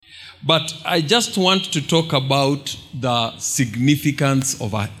But I just want to talk about the significance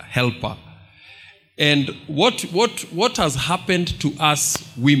of a helper. And what has happened to us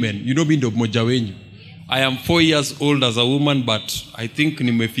women. You know me ndo mmoja wenyu. I am 4 years old as a woman, but I think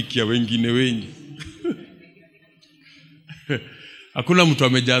nimefikia wengine wenyu. Hakuna mtu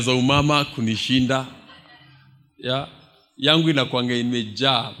amejaza umama kunishinda. Yeah. Yangu inakuanga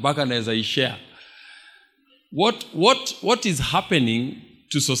imejaa mpaka naweza ishare. What is happening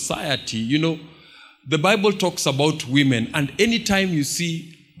to society? You know, the Bible talks about women, and anytime you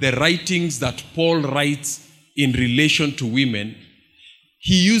see the writings that Paul writes in relation to women,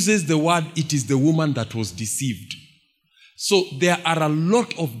 he uses the word, it is the woman that was deceived. So there are a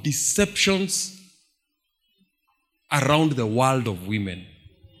lot of deceptions around the world of women.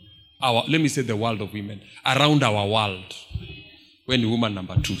 Let me say the world of women. Around our world. When woman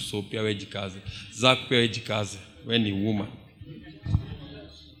number 2. So pia wejikaze. Zach pia wejikaze. When woman.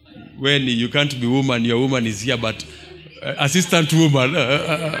 When you can't be woman, your woman is here, but assistant woman.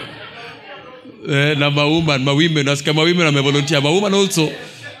 Number woman, my women. Ask my women, I'm a volunteer. My woman also.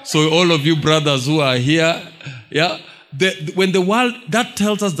 So all of you brothers who are here, yeah. When the world, that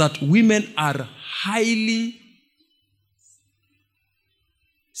tells us that women are highly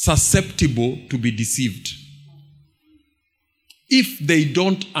susceptible to be deceived if they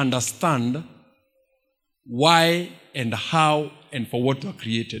don't understand why and how and for what they were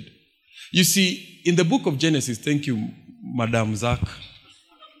created. You see, in the book of Genesis, thank you, Madam Zach.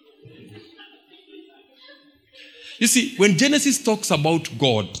 You see, when Genesis talks about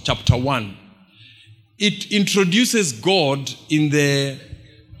God, chapter 1, it introduces God in the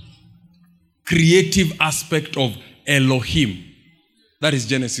creative aspect of Elohim. That is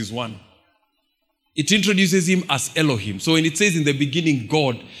Genesis 1. It introduces him as Elohim. So when it says in the beginning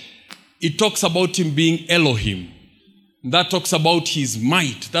God, it talks about him being Elohim. That talks about his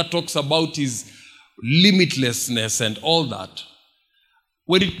might. That talks about his limitlessness and all that.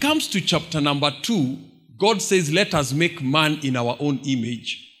 When it comes to chapter number 2, God says, let us make man in our own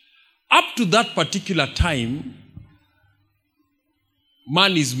image. Up to that particular time,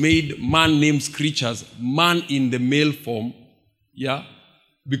 man is made, man names creatures, man in the male form. Yeah,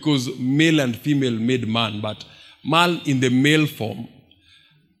 because male and female made man, but man in the male form.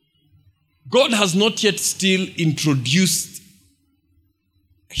 God has not yet still introduced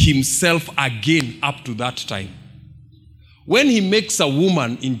himself again up to that time. When he makes a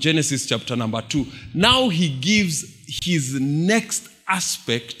woman in Genesis chapter number 2, now he gives his next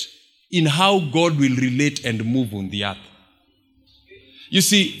aspect in how God will relate and move on the earth. You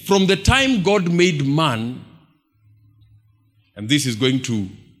see, from the time God made man, and this is going to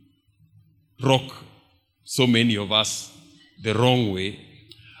rock so many of us the wrong way.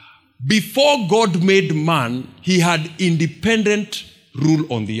 Before God made man, he had independent rule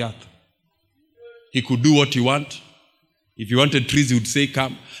on the earth. He could do what he want. If you wanted trees, he would say,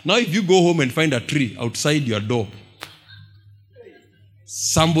 come. Now, if you go home and find a tree outside your door,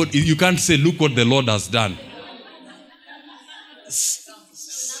 you can't say, look what the Lord has done.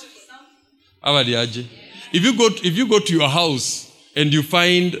 If you go to your house and you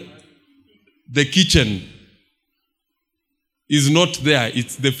find the kitchen is not there,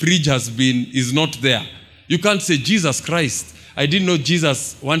 the fridge is not there, you can't say, Jesus Christ, I didn't know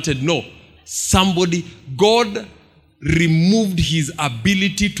Jesus wanted. No. God removed his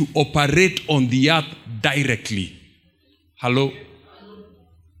ability to operate on the earth directly. Hello?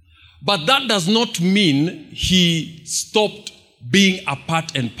 But that does not mean he stopped being a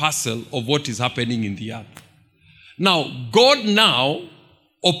part and parcel of what is happening in the earth. Now, God now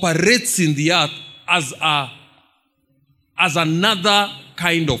operates in the earth as another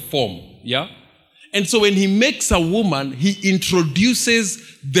kind of form. Yeah? And so when he makes a woman, he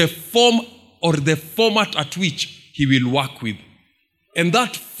introduces the form or the format at which he will work with. And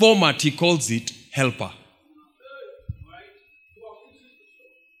that format, he calls it helper.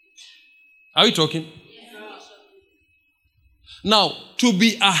 Are we talking? Now, to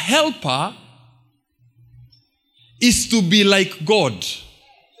be a helper is to be like God.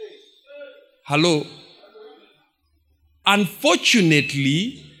 Hello?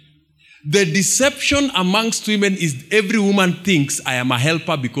 Unfortunately, the deception amongst women is every woman thinks I am a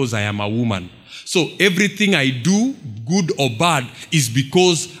helper because I am a woman. So everything I do, good or bad, is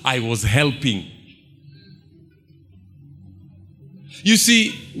because I was helping. You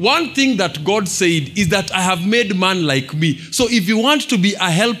see, one thing that God said is that I have made man like me. So if you want to be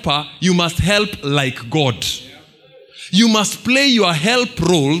a helper, you must help like God. You must play your help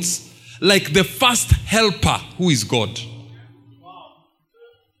roles like the first helper, who is God.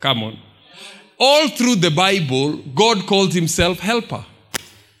 Come on. All through the Bible, God calls himself helper.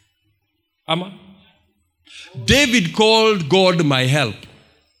 Ama? David called God my help.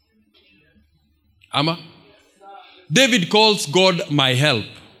 Ama? David calls God my help.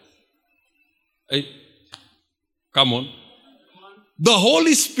 Hey, come on. The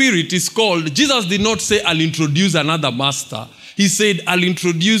Holy Spirit is called, Jesus did not say, I'll introduce another master. He said, I'll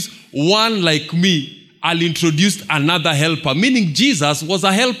introduce one like me. I'll introduce another helper. Meaning Jesus was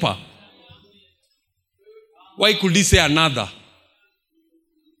a helper. Why could he say another?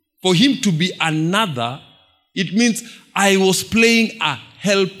 For him to be another, it means I was playing a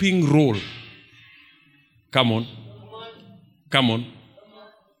helping role. Come on. Come on.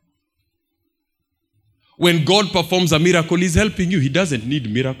 When God performs a miracle, he's helping you. He doesn't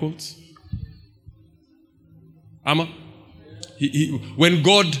need miracles. Ama? When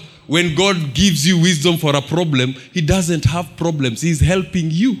God gives you wisdom for a problem, he doesn't have problems. He's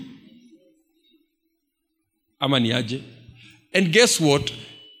helping you. Ama niaje? And guess what?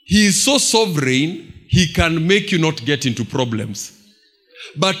 He is so sovereign, he can make you not get into problems.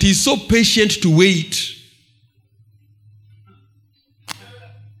 But he's so patient to wait.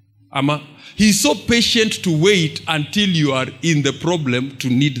 Ama? He's so patient to wait until you are in the problem to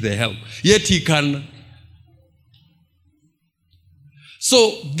need the help. Yet he can.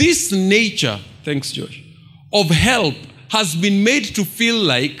 So this nature, thanks Josh, of help has been made to feel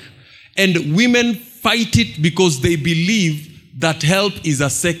like, and women fight it because they believe that help is a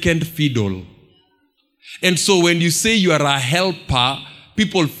second fiddle. And so when you say you are a helper,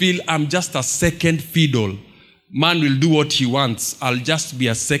 people feel I'm just a second fiddle. Man will do what he wants. I'll just be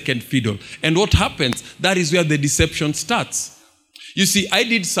a second fiddle. And what happens? That is where the deception starts. You see, I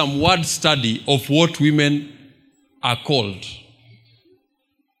did some word study of what women are called.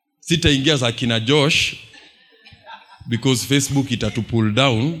 Sitaingia za kina Josh, because Facebook itatu pull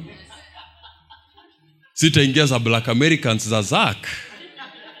down. Sitaingia za Black Americans za Zach,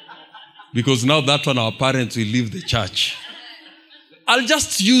 because now that one our parents will leave the church. I'll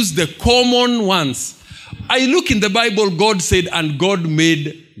just use the common ones. I look in the Bible, God said, and God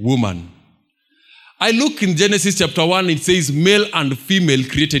made woman. I look in Genesis chapter 1, it says, male and female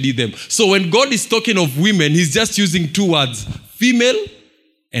created he them. So when God is talking of women, he's just using two words, female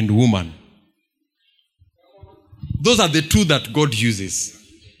and woman. Those are the two that God uses.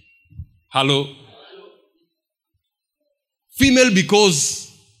 Hello? Female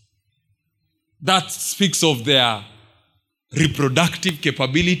because that speaks of their reproductive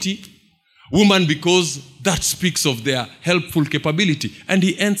capability. Woman because that speaks of their helpful capability. And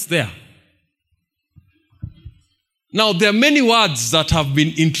he ends there. Now, there are many words that have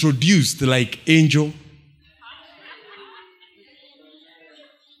been introduced, like angel,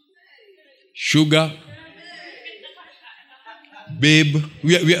 sugar, babe.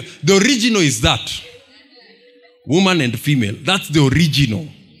 The original is that. Woman and female. That's the original.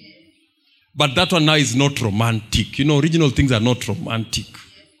 But that one now is not romantic. You know, original things are not romantic.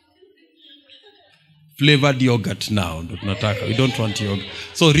 Flavored yogurt now. We don't want yogurt.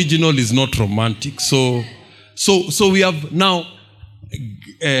 So original is not romantic. So we have now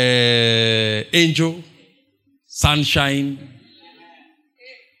angel, sunshine,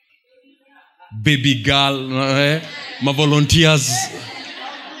 baby girl, my volunteers.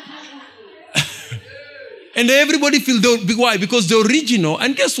 And everybody feels, why? Because the original,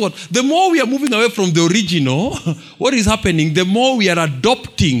 and guess what? The more we are moving away from the original, what is happening? The more we are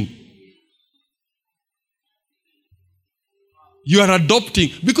adopting. You are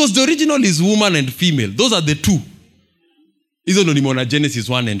adopting, because the original is woman and female. Those are the two. Isn't it Genesis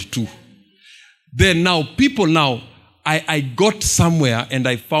 1 and 2? Then now, people now, I got somewhere and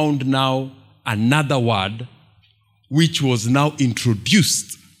I found now another word which was now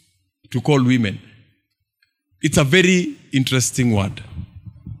introduced to call women. It's a very interesting word.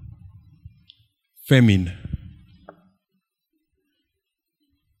 Feminine.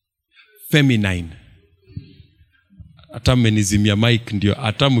 Feminine. Hata mmenizimia mic ndio,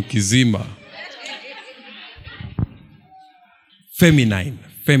 hata mkizima. Feminine.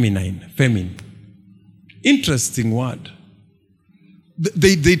 Interesting word.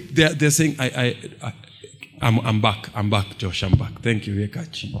 They're saying, I'm back, Josh, I'm back. Thank you,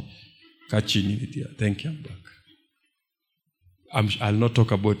 Kachi. Thank you, I'm back. I'll not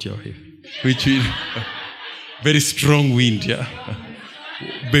talk about your hair. Which is very strong wind, yeah.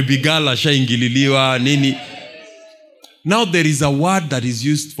 Baby girl ashaingililiwa nini. Now there is a word that is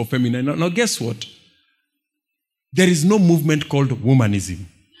used for feminine. Now guess what? There is no movement called womanism.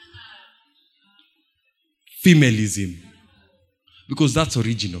 Femalism. Because that's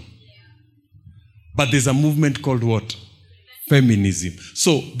original. But there's a movement called what? Feminism.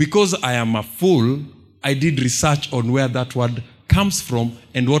 So because I am a fool, I did research on where that word comes from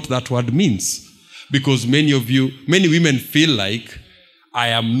and what that word means. Because many women feel like, I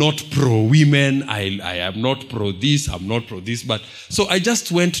am not pro-women, I am not pro-this, I'm not pro-this. But so I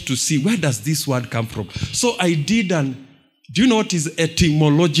just went to see, where does this word come from? So I did do you know what is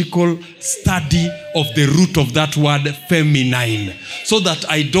etymological study of the root of that word feminine? So that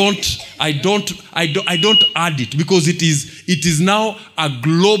I don't add it, because it is now a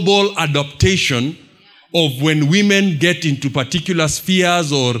global adaptation of when women get into particular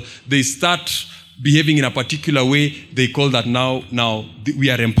spheres or they start behaving in a particular way, they call that now we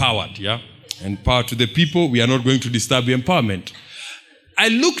are empowered, yeah? Empowered to the people, we are not going to disturb the empowerment. I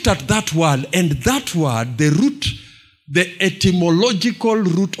looked at that word, and that word, the etymological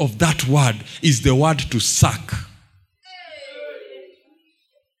root of that word is the word to suck.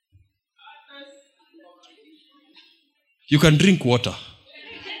 You can drink water.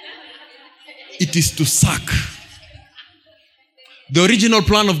 It is to suck. The original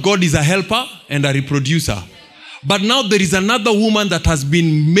plan of God is a helper and a reproducer. But now there is another woman that has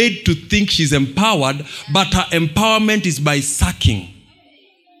been made to think she's empowered, but her empowerment is by sucking.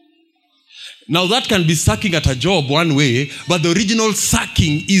 Now that can be sucking at a job one way, but the original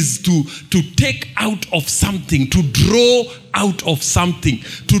sucking is to take out of something, to draw out of something,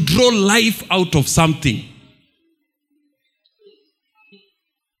 to draw life out of something.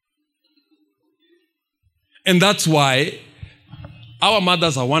 And that's why our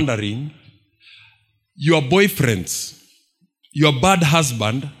mothers are wondering, your boyfriends, your bad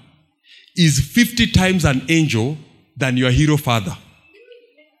husband is 50 times an angel than your hero father.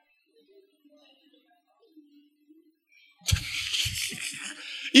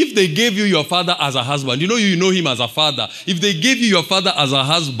 If they gave you your father as a husband, you know him as a father. If they gave you your father as a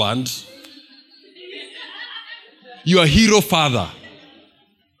husband, your hero father,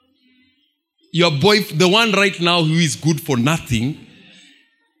 your boyfriend, the one right now who is good for nothing,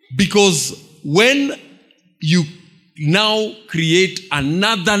 because when you now create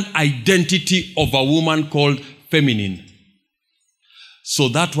another identity of a woman called feminine, so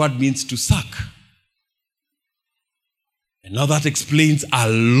that word means to suck. And now that explains a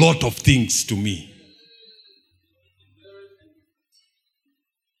lot of things to me.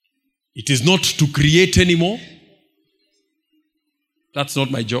 It is not to create anymore. That's not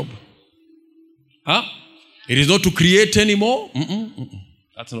my job. It is not to create anymore.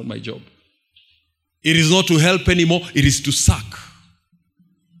 That's not my job. It is not to help anymore. It is to suck.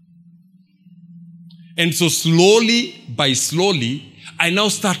 And so slowly by slowly, I now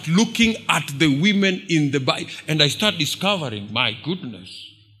start looking at the women in the Bible and I start discovering, my goodness.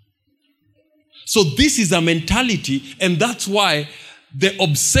 So this is a mentality, and that's why the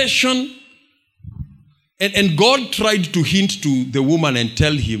obsession, and God tried to hint to the woman and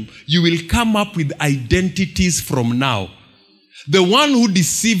tell him, you will come up with identities from now. The one who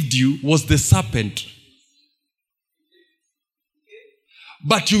deceived you was the serpent.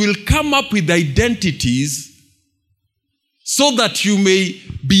 But you will come up with identities so that you may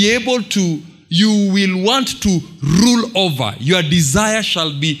be able to, you will want to rule over. Your desire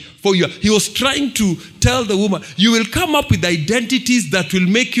shall be for you. He was trying to tell the woman, you will come up with identities that will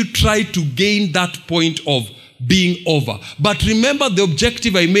make you try to gain that point of being over. But remember, the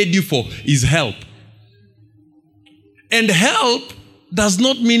objective I made you for is help. And help does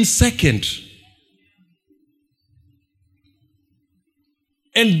not mean second.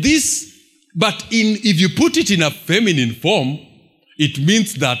 And this, but if you put it in a feminine form, it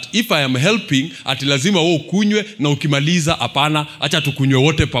means that if I am helping, ati lazima wewe ukunywe na ukimaliza hapana, acha tukunywe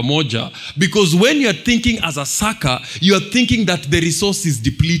wote pamoja. Because when you are thinking as a sucker, you are thinking that the resource is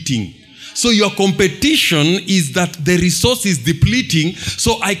depleting. So your competition is that the resource is depleting,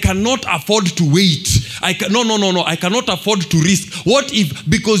 so I cannot afford to wait. I cannot afford to risk. What if,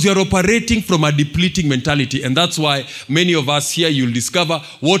 because you're operating from a depleting mentality, and that's why many of us here, you'll discover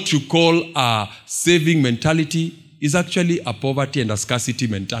what you call a saving mentality is actually a poverty and a scarcity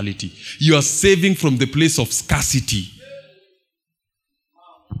mentality. You are saving from the place of scarcity.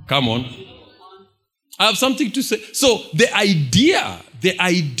 Come on. I have something to say. So the idea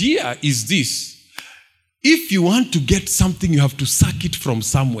is this. If you want to get something, you have to suck it from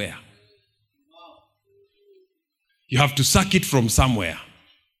somewhere. You have to suck it from somewhere.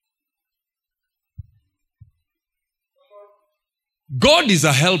 God is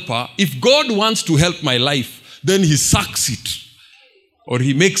a helper. If God wants to help my life, then he sucks it. Or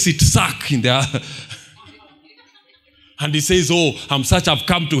he makes it suck in there. And he says, oh, I've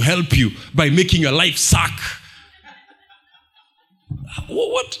come to help you by making your life suck.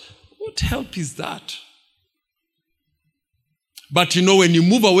 What help is that? But when you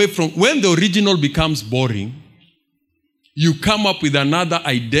move away from, when the original becomes boring, you come up with another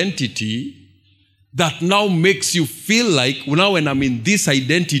identity that now makes you feel like, now when I'm in this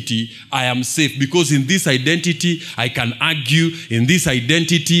identity, I am safe. Because in this identity, I can argue. In this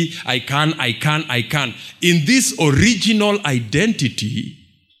identity, I can. In this original identity,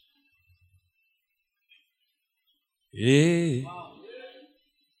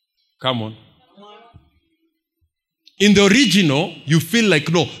 come on. In the original, you feel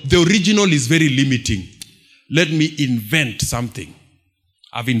like, no, the original is very limiting. Let me invent something.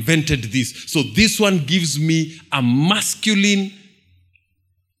 I've invented this. So this one gives me a masculine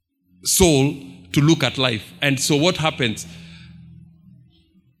soul to look at life. And so what happens?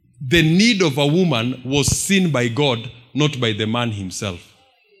 The need of a woman was seen by God, not by the man himself.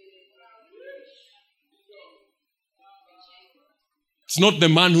 It's not the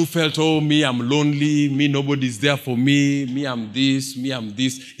man who felt, oh, me, I'm lonely, me, nobody's there for me, I'm this, I'm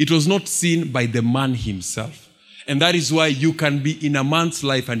this. It was not seen by the man himself. And that is why you can be in a man's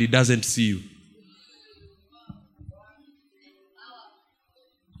life and he doesn't see you.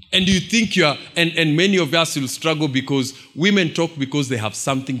 And you think you are, and many of us will struggle because women talk because they have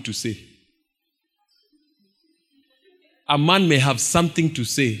something to say. A man may have something to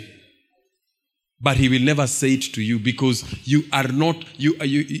say, but he will never say it to you because you are not,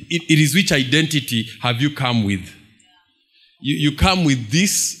 it is which identity have you come with? You come with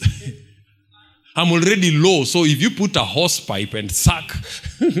this. I'm already low, so if you put a hose pipe and suck.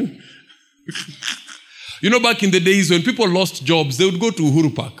 You know, back in the days when people lost jobs, they would go to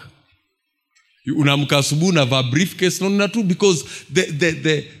Uhuru Park. Unamka asubuhi unavaa briefcase, because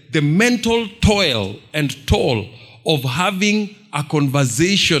the mental toil and toll of having a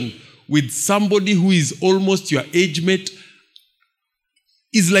conversation with somebody who is almost your age mate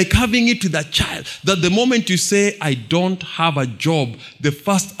is like having it with a child. That the moment you say, I don't have a job, the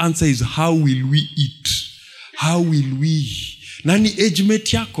first answer is, how will we eat? How will we? Nani age mate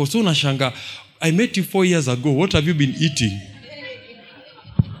yako? So unashanga, I met you 4 years ago. What have you been eating?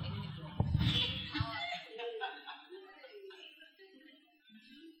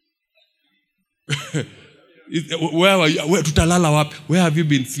 Where are you? Where tutalala wapi? Where have you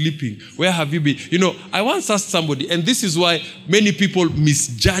been sleeping? Where have you been? You know, I once asked somebody, and this is why many people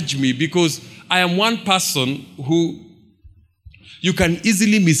misjudge me, because I am one person who you can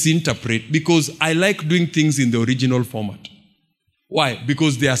easily misinterpret, because I like doing things in the original format. Why?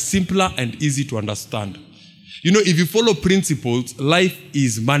 Because they are simpler and easy to understand. You know, if you follow principles, life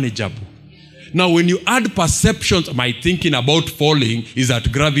is manageable. Now, when you add perceptions, my thinking about falling is that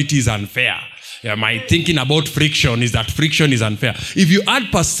gravity is unfair. Yeah, my thinking about friction is that friction is unfair. If you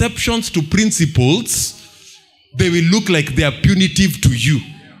add perceptions to principles, they will look like they are punitive to you.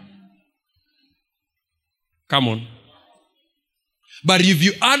 Come on. But if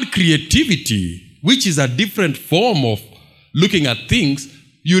you add creativity, which is a different form of looking at things,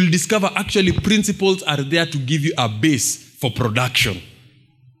 you'll discover actually principles are there to give you a base for production.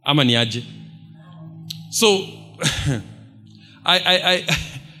 Ama ni aje? So,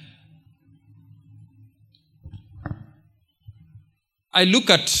 I look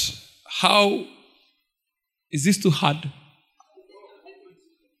at how, is this too hard?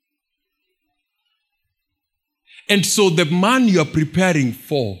 And so the man you are preparing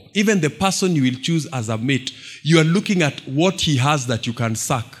for, even the person you will choose as a mate, you are looking at what he has that you can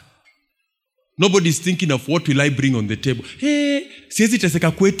suck. Nobody's thinking of what will I bring on the table. Hey, siwezi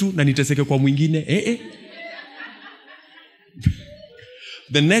teseka kwetu na niteseke kwa mwingine.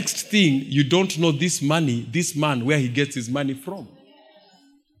 The next thing, you don't know this man, where he gets his money from.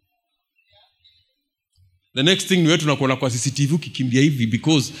 The next thing, wewe tunakuona kwa CCTV ukikimbia hivi,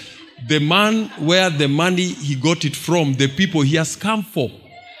 because the man where the money he got it from, the people he has come for.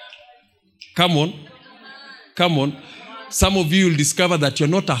 Come on. Some of you will discover that you're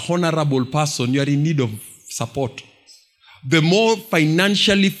not a honorable person. You are in need of support. The more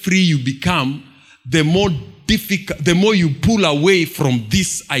financially free you become, the more difficult, the more you pull away from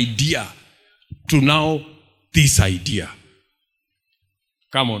this idea to now this idea.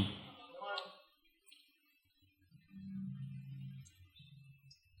 Come on.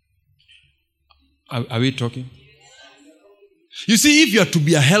 Are we talking? You see, if you are to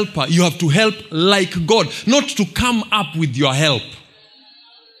be a helper, you have to help like God, not to come up with your help.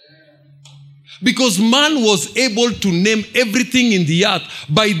 Because man was able to name everything in the earth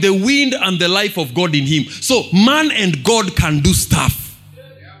by the wind and the life of God in him. So man and God can do stuff.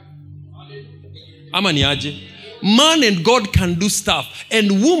 Ama ni aje? Man and God can do stuff.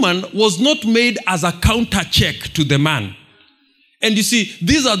 And woman was not made as a counter check to the man. And you see,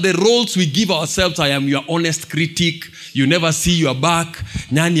 these are the roles we give ourselves. I am your honest critic. You never see your back.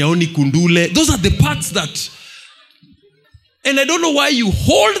 Nyani aoni kundule. Those are the parts that And I don't know why you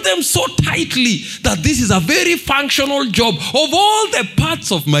hold them so tightly that this is a very functional job of all the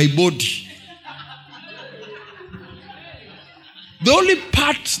parts of my body. The only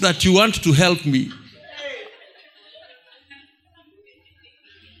part that you want to help me.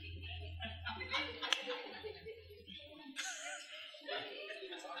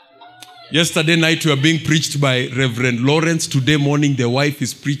 Yesterday night we were being preached by Reverend Lawrence. Today morning the wife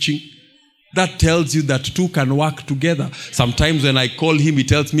is preaching. That tells you that two can work together. Sometimes when I call him, he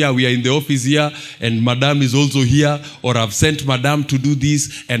tells me, we are in the office here and Madam is also here, or I've sent Madam to do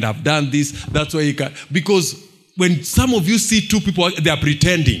this and I've done this. That's why he can. Because when some of you see two people, they are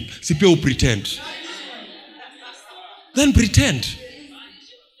pretending. See people who pretend. Then pretend.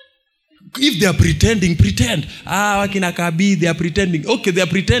 If they are pretending, pretend. Wakina Kabi, they are pretending. Okay, they are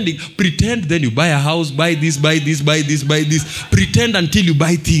pretending. Pretend, then you buy a house, buy this, buy this, buy this, buy this. Pretend until you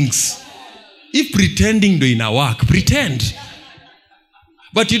buy things. If pretending do in a work, pretend.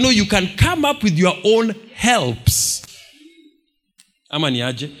 But you can come up with your own helps.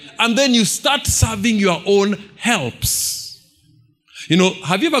 And then you start serving your own helps.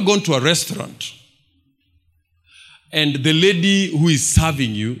 Have you ever gone to a restaurant and the lady who is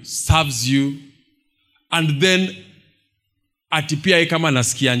serving you serves you, and then atipia kama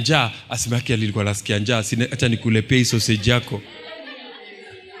nasikia njaa, asimaki alikuwa nasikia njaa, acha nikulepea sausage yako.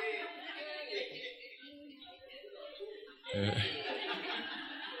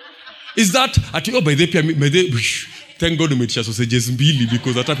 Is that by the thank God umetisha sausages mbili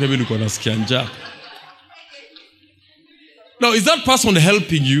because hata pia mimi nilikuwa nasikia njaa. Now, is that person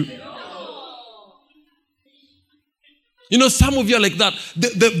helping you? Some of you are like that.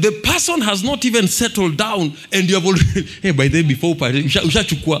 The person has not even settled down and you have already, hey, by the before,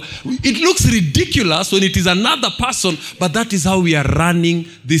 it looks ridiculous when it is another person, but that is how we are running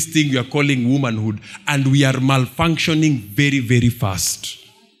this thing we are calling womanhood, and we are malfunctioning very, very fast.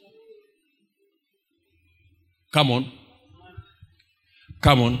 Come on.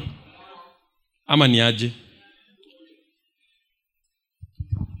 Ama niaje?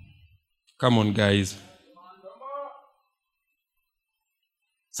 Come on, guys.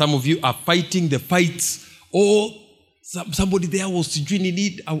 Some of you are fighting the fights. Somebody there was doing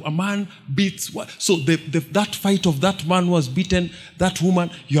need. A man beats. So that fight of that man was beaten. That woman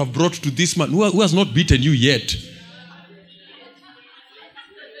you have brought to this man who has not beaten you yet.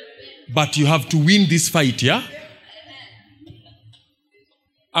 But you have to win this fight, yeah?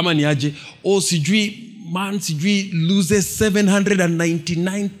 Ama niaje? Man loses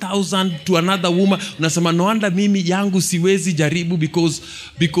 799,000 to another woman. Unasema no wonder mimi yangu siwezi jaribu because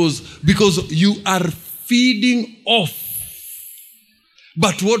you are feeding off.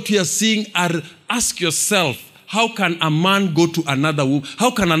 But what we are seeing ask yourself, how can a man go to another woman?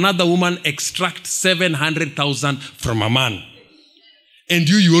 How can another woman extract 700,000 from a man? And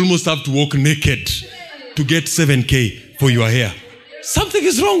you almost have to walk naked to get 7K for your hair. Something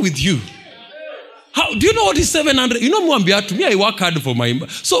is wrong with you. How do you know what is 700? Mwambia to me, I work hard for my.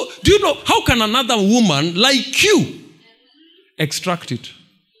 So do you know how can another woman like you extract it?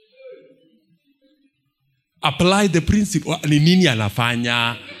 Apply the principle. Ni nini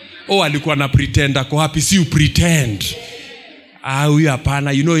anafanya? Alikuwa na pretend ako happy, si you pretend. Huyu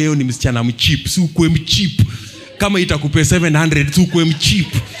hapana, yeye ni msichana mcheap, si ukwe mcheap. Kama itakupe 700, si ukwe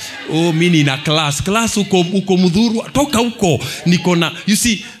mcheap. Mimi ina class uko mudhuru, toka uko nikona. You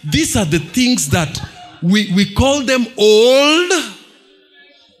see, these are the things that we call them old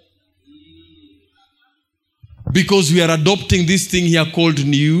because we are adopting this thing here called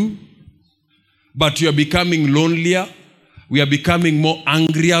new, but we are becoming lonelier. We are becoming more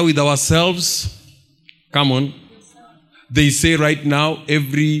angrier with ourselves. Come on. They say right now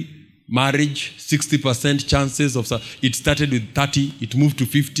every marriage, 60% chances of... It started with 30, it moved to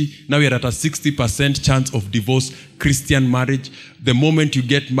 50. Now we are at a 60% chance of divorce, Christian marriage. The moment you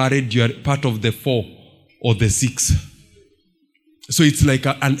get married, you are part of the 4 or the 6. So it's like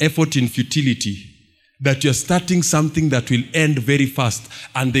an effort in futility that you're starting something that will end very fast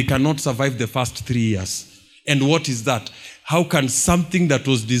and they cannot survive the first 3 years. And what is that? How can something that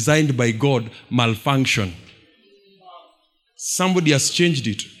was designed by God malfunction? Somebody has changed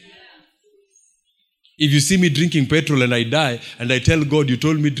it. If you see me drinking petrol and I die, and I tell God, you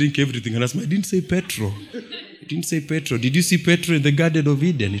told me drink everything, and I say, I didn't say petrol. I didn't say petrol. Did you see petrol in the Garden of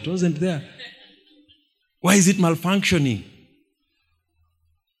Eden? It wasn't there. Why is it malfunctioning?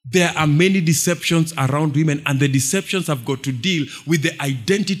 There are many deceptions around women, and the deceptions have got to deal with the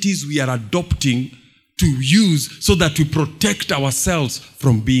identities we are adopting to use so that we protect ourselves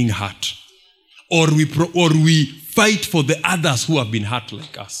from being hurt. Or we fight for the others who have been hurt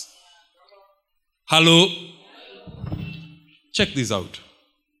like us. Hello? Check this out.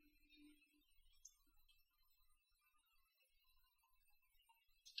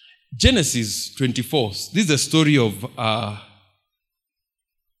 Genesis 24. This is the story of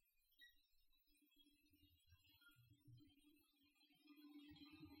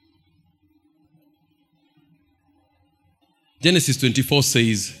Genesis 24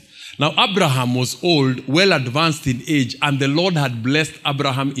 says, now Abraham was old, well advanced in age, and the Lord had blessed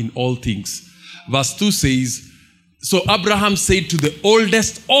Abraham in all things. Verse 2 says, so Abraham said to the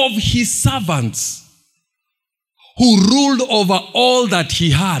oldest of his servants, who ruled over all that he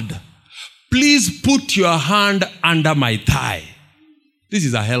had, please put your hand under my thigh. This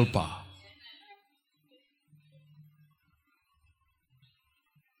is a helper.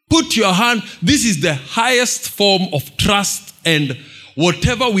 Put your hand. This is the highest form of trust, and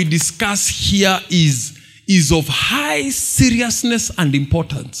whatever we discuss here is of high seriousness and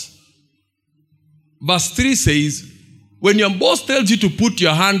importance. Verse 3 says, when your boss tells you to put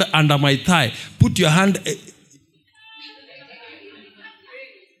your hand under my thigh, put your hand.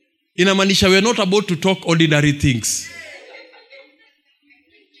 Inamaanisha we are not about to talk ordinary things.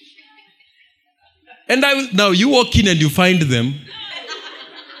 And now you walk in and you find them.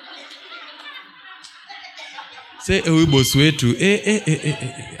 Say, boss wetu.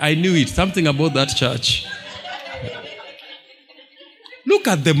 I knew it. Something about that church. Look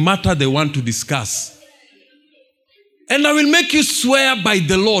at the matter they want to discuss. And I will make you swear by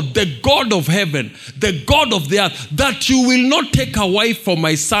the Lord, the God of heaven, the God of the earth, that you will not take a wife for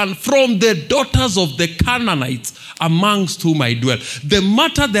my son from the daughters of the Canaanites amongst whom I dwell. The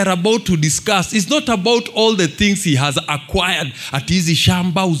matter they're about to discuss is not about all the things he has acquired at hizi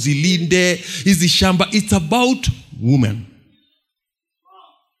shamba, uzilinde, hizi shamba. It's about women.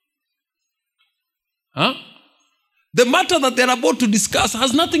 Huh? The matter that they're about to discuss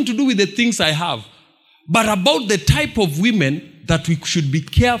has nothing to do with the things I have, but about the type of women that we should be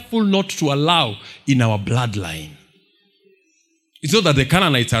careful not to allow in our bloodline. It's not that the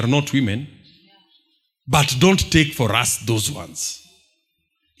Canaanites are not women, but don't take for us those ones.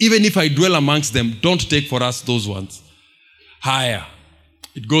 Even if I dwell amongst them, don't take for us those ones. Higher.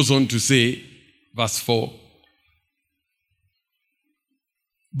 It goes on to say, verse 4,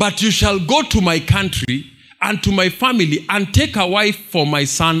 but you shall go to my country and to my family and take a wife for my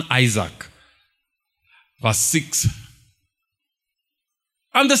son Isaac. Verse 6.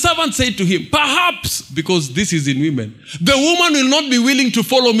 And the servant said to him, perhaps, because this is in women, the woman will not be willing to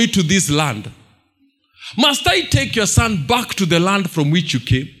follow me to this land. Must I take your son back to the land from which you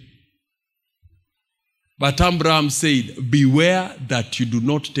came? But Abraham said, beware that you do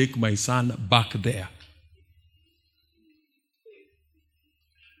not take my son back there.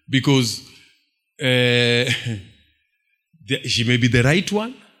 Because she may be the right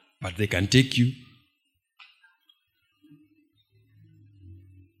one, but they can take you.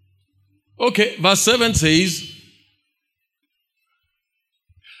 Okay, verse 7 says,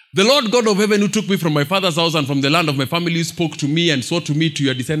 the Lord God of heaven who took me from my father's house and from the land of my family spoke to me and swore to me, to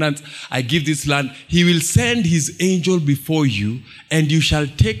your descendants, I give this land. He will send his angel before you, and you shall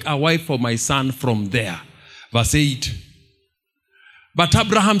take a wife for my son from there. Verse 8. But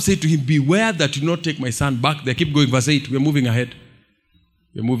Abraham said to him, beware that you not take my son back there. Keep going. Verse 8. We're moving ahead.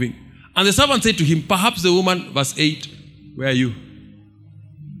 We're moving. And the servant said to him, perhaps the woman, verse 8, where are you?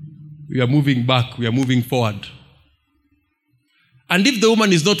 We are moving back. We are moving forward. And if the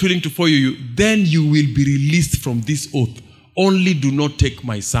woman is not willing to follow you, then you will be released from this oath. Only do not take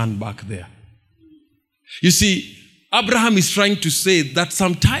my son back there. You see, Abraham is trying to say that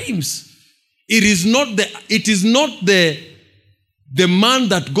sometimes it is not the man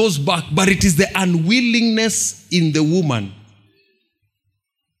that goes back, but it is the unwillingness in the woman.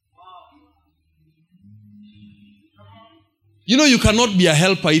 You know, you cannot be a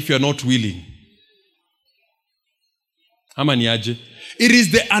helper if you're not willing. It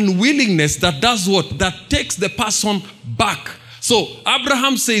is the unwillingness that does what? That takes the person back. So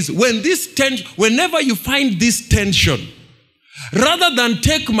Abraham says, whenever you find this tension, rather than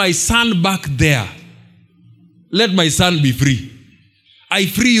take my son back there, let my son be free. I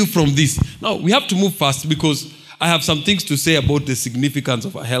free you from this. Now, we have to move fast because I have some things to say about the significance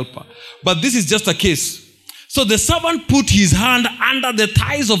of a helper. But this is just a case. So the servant put his hand under the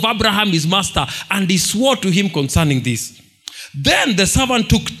thighs of Abraham, his master, and he swore to him concerning this. Then the servant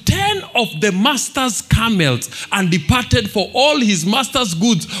took 10 of the master's camels and departed, for all his master's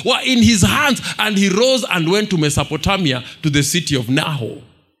goods were in his hands, and he rose and went to Mesopotamia, to the city of Nahor.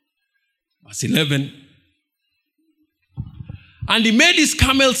 Verse 11. And he made his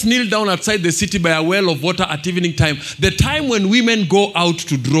camels kneel down outside the city by a well of water at evening time, the time when women go out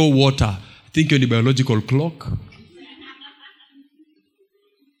to draw water. I think you're on the biological clock.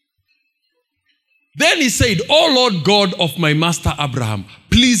 Then he said, "O Lord God of my master Abraham,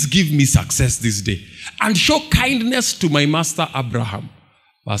 please give me success this day and show kindness to my master Abraham."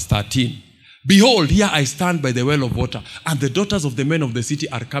 Verse 13. "Behold, here I stand by the well of water, and the daughters of the men of the city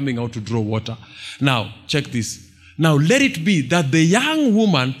are coming out to draw water." Now, check this. "Now let it be that the young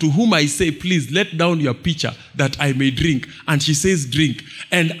woman to whom I say, 'Please let down your pitcher that I may drink,' and she says, 'Drink,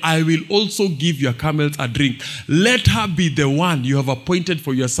 and I will also give your camels a drink. Let her be the one you have appointed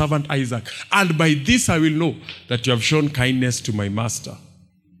for your servant Isaac. And by this I will know that you have shown kindness to my master.'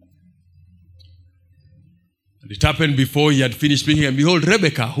 And it happened before he had finished speaking, and behold,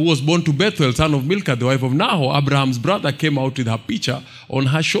 Rebekah, who was born to Bethuel, son of Milcah, the wife of Nahor, Abraham's brother, came out with her pitcher on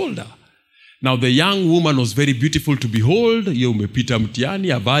her shoulder. Now the young woman was very beautiful to behold. Hiyo umepita mtiani,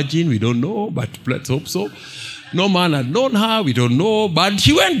 a virgin, we don't know, but let's hope so. No man had known her, we don't know. But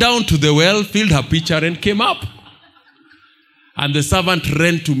she went down to the well, filled her pitcher, and came up. And the servant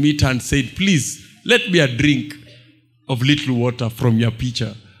ran to meet her and said, 'Please, let me a drink of little water from your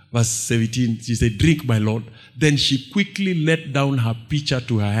pitcher.' Verse 17, she said, 'Drink, my lord.' Then she quickly let down her pitcher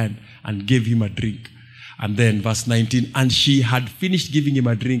to her hand and gave him a drink. And then verse 19, and she had finished giving him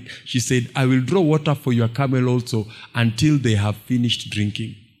a drink. She said, 'I will draw water for your camel also until they have finished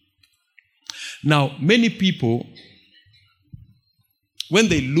drinking.'" Now, many people, when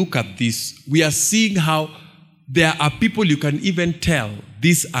they look at this, we are seeing how there are people you can even tell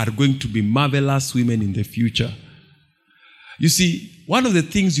these are going to be marvelous women in the future. You see, one of the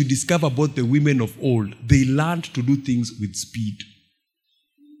things you discover about the women of old, they learned to do things with speed.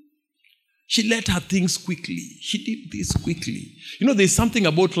 She let her things quickly. She did this quickly. You know, there's something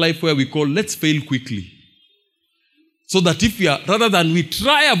about life where we call, let's fail quickly. So that if we are, rather than we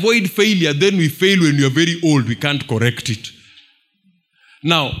try avoid failure, then we fail when we are very old, we can't correct it.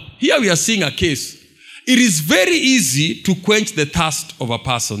 Now, here we are seeing a case. It is very easy to quench the thirst of a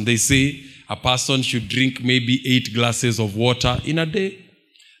person. They say a person should drink maybe 8 glasses of water in a day.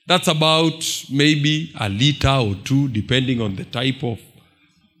 That's about maybe a liter or 2, depending on the type of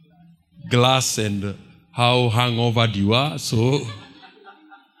glass and how hungover you are. So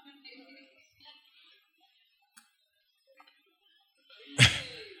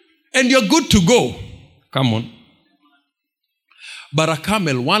and you're good to go. Come on. But a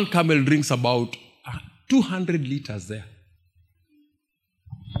camel, one camel drinks about 200 liters there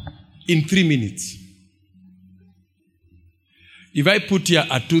in 3 minutes. If I put here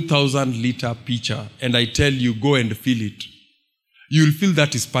a 2,000 liter pitcher and I tell you go and fill it, you'll feel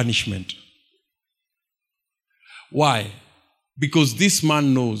that is punishment. Why? Because this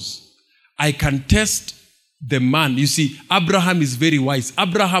man knows I can test the man. You see, Abraham is very wise.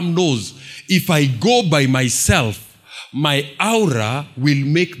 Abraham knows if I go by myself, my aura will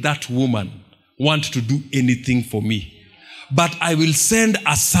make that woman want to do anything for me. But I will send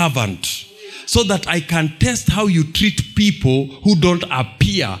a servant so that I can test how you treat people who don't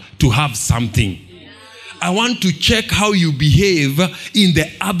appear to have something. I want to check how you behave in the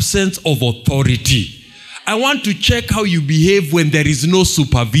absence of authority. I want to check how you behave when there is no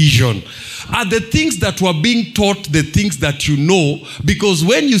supervision. Are the things that were being taught the things that you know? Because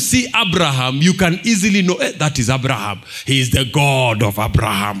when you see Abraham, you can easily know, that is Abraham. He is the God of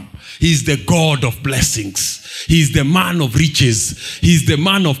Abraham. He is the God of blessings. He is the man of riches. He is the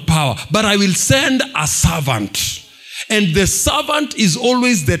man of power. But I will send a servant. And the servant is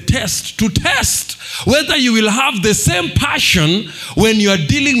always the test, to test whether you will have the same passion when you are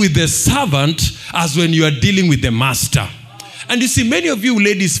dealing with the servant as when you are dealing with the master. And you see, many of you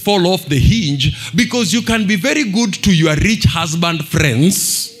ladies fall off the hinge because you can be very good to your rich husband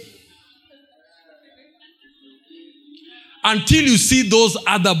friends until you see those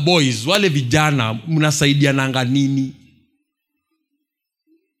other boys, wale vijana, mnasaidiananga nini?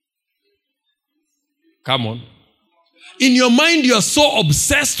 Come on. In your mind, you are so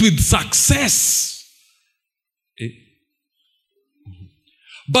obsessed with success.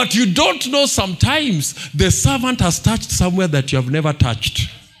 But you don't know sometimes the servant has touched somewhere that you have never touched.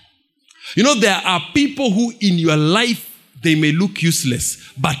 You know, there are people who in your life, they may look useless.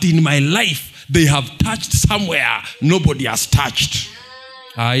 But in my life, they have touched somewhere nobody has touched.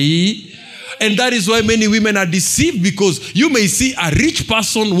 Aye. And that is why many women are deceived, because you may see a rich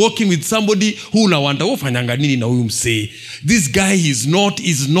person walking with somebody who unawanda wafanyanga nini na huyu msee. This guy is not.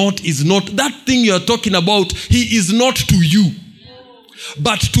 That thing you are talking about, he is not to you.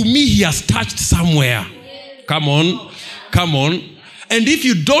 But to me, he has touched somewhere. Come on. And if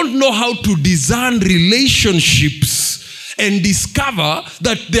you don't know how to discern relationships and discover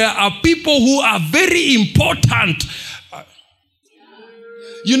that there are people who are very important.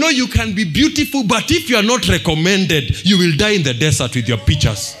 You know, you can be beautiful, but if you are not recommended, you will die in the desert with your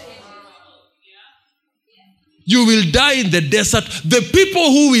pictures. You will die in the desert. The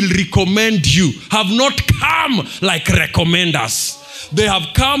people who will recommend you have not come like recommenders. They have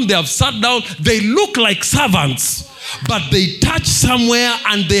come, they have sat down, they look like servants, but they touch somewhere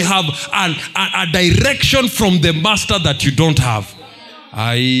and they have a direction from the master that you don't have.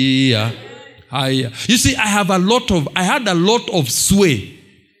 You see, I had a lot of sway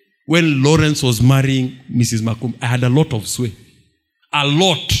when Lawrence was marrying Mrs. Makum. I had a lot of sway. A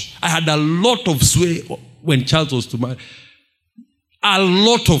lot. I had a lot of sway when Charles was to marry. A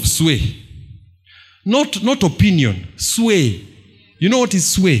lot of sway. Not opinion. Sway. You know what is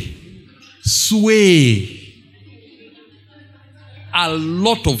sway? Sway. A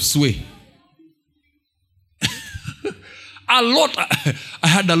lot of sway. A lot. I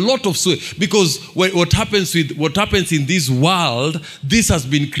had a lot of sway because what happens in this world, this has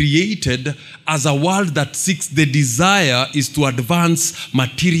been created as a world that seeks, the desire is to advance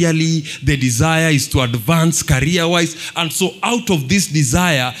materially, the desire is to advance career-wise, and so out of this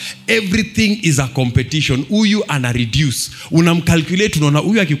desire, everything is a competition. Huyu ana reduce. Unamcalculate, unaona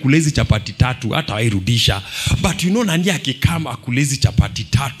huyu akikulezi chapati 3 hata wairudisha. But you know nani akikama akulezi chapati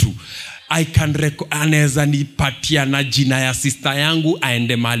 3, anaweza nipatia na jina ya sister yangu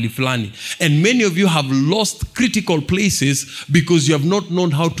aende mahali fulani. And many of you have lost critical places because you have not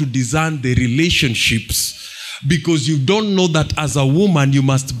known how to design the relationships. Because you don't know that as a woman you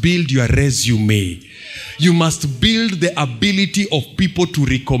must build your resume. You must build the ability of people to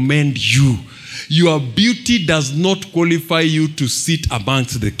recommend you. Your beauty does not qualify you to sit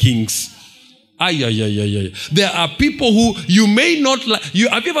amongst the kings. There are people who you may not like.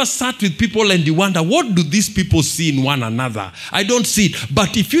 Have you ever sat with people and you wonder, what do these people see in one another? I don't see it.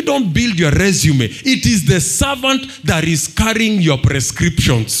 But if you don't build your resume, it is the servant that is carrying your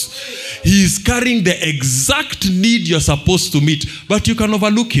prescriptions. He is carrying the exact need you're supposed to meet. But you can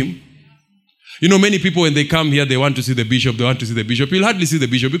overlook him. You know, many people when they come here, they want to see the bishop, You'll hardly see the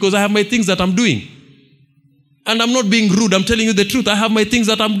bishop because I have my things that I'm doing. And I'm not being rude. I'm telling you the truth. I have my things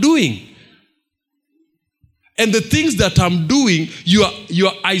that I'm doing. And the things that I'm doing,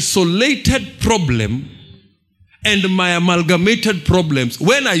 your isolated problem and my amalgamated problems,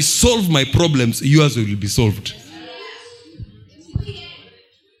 when I solve my problems, yours will be solved.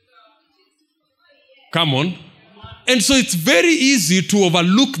 Come on. And so it's very easy to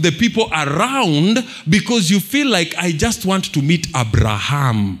overlook the people around because you feel like, I just want to meet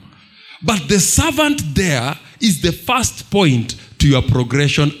Abraham. But the servant there is the first point to your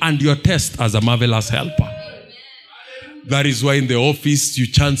progression and your test as a marvelous helper. That is why in the office,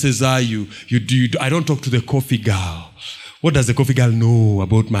 chances are I don't talk to the coffee girl. What does the coffee girl know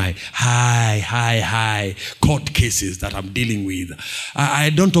about my high court cases that I'm dealing with?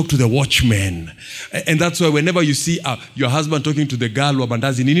 I don't talk to the watchman. And that's why whenever you see your husband talking to the girl wa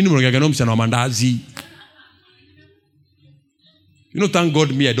mandazi, nini mnaongea na msichana wa mandazi? You know, thank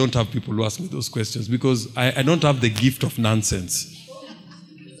God I don't have people who ask me those questions because I don't have the gift of nonsense.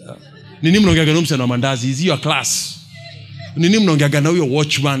 Nini mnaongea na msichana wa mandazi? Is he your class? Your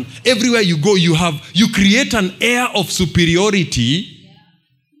watchman. Everywhere you go, you create an air of superiority.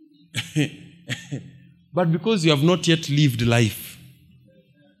 But because you have not yet lived life.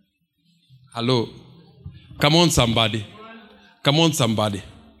 Hello. Come on, somebody.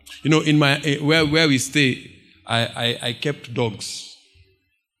 You know, in my where we stay, I kept dogs.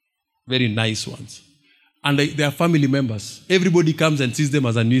 Very nice ones. And they are family members. Everybody comes and sees them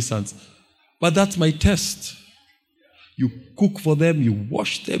as a nuisance. But that's my test. You cook for them, you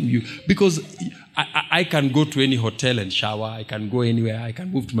wash them, because I can go to any hotel and shower, I can go anywhere, I can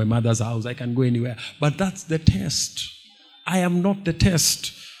move to my mother's house, I can go anywhere. But that's the test. I am not the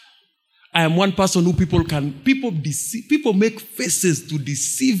test. I am one person who people make faces to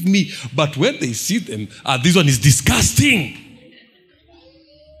deceive me, but when they see them, this one is disgusting.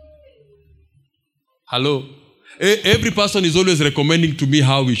 Hello? Every person is always recommending to me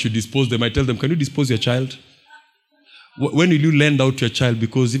how we should dispose them. I tell them, can you dispose your child? When will you lend out your child?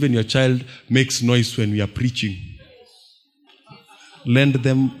 Because even your child makes noise when we are preaching. Lend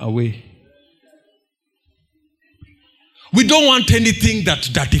them away. We don't want anything that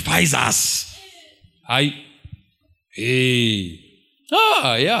defies us. Yeah.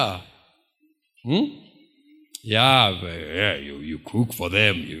 Yeah, you cook for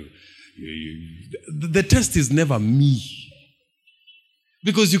them. The test is never me.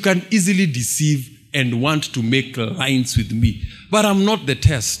 Because you can easily deceive and want to make lines with me. But I'm not the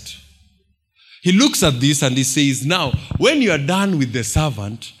test. He looks at this and he says, now, when you are done with the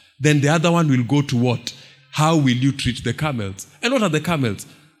servant, then the other one will go to what? How will you treat the camels? And what are the camels?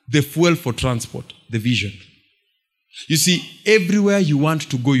 The fuel for transport, the vision. You see, everywhere you want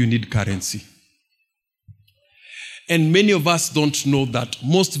to go, you need currency. And many of us don't know that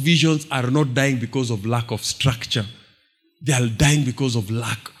most visions are not dying because of lack of structure. They are dying because of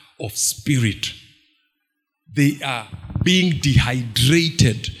lack of spirit. They are being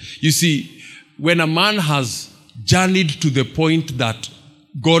dehydrated. You see, when a man has journeyed to the point that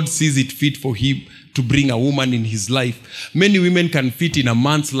God sees it fit for him to bring a woman in his life, many women can fit in a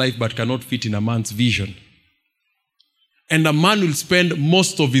man's life but cannot fit in a man's vision. And a man will spend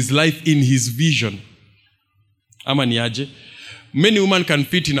most of his life in his vision. Ama niaje? Many women can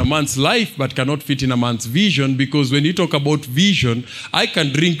fit in a man's life but cannot fit in a man's vision, because when you talk about vision, I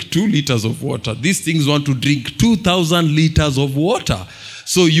can drink 2 liters of water. These things want to drink 2,000 liters of water.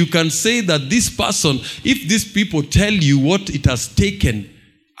 So you can say that this person, if these people tell you what it has taken,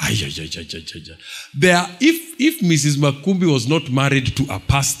 there, if Mrs. Makumbi was not married to a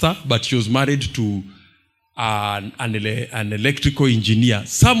pastor, but she was married to an electrical engineer,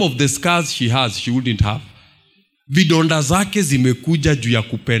 some of the scars she has, she wouldn't have. Vidonda zake zimekuja juu ya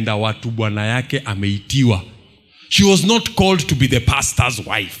kupenda watu bwana yake ameitiwa. She was not called to be the pastor's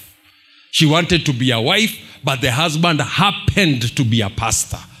wife. She wanted to be a wife, but the husband happened to be a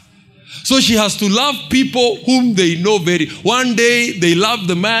pastor. So she has to love people whom they know very. One day they love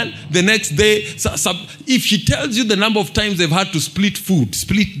the man, the next day, if she tells you the number of times they've had to split food,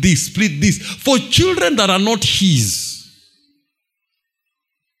 split this, for children that are not his.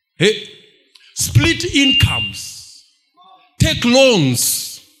 Hey, split incomes. Take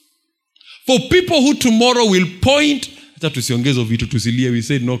loans for people who tomorrow will point. We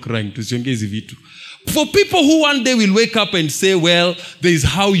say no crying. For people who one day will wake up and say, well, there is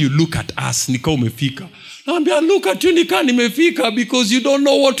how you look at us. Nika umefika. Look at you, nika nimefika, because you don't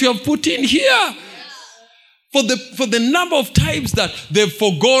know what you have put in here. For the number of times that they've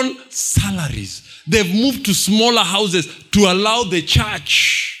forgone salaries, they've moved to smaller houses to allow the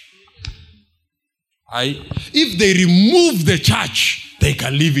church. If they remove the church, they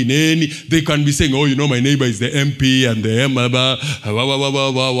can live in any, they can be saying, oh, you know, my neighbor is the MP and the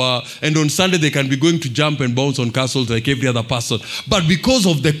and on Sunday they can be going to jump and bounce on castles like every other person. But because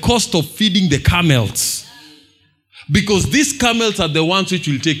of the cost of feeding the camels, because these camels are the ones which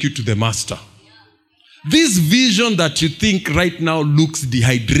will take you to the master. This vision that you think right now looks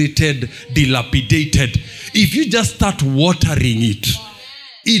dehydrated, dilapidated, if you just start watering it,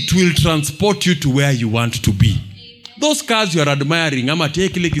 it will transport you to where you want to be. Those cars you are admiring, maybe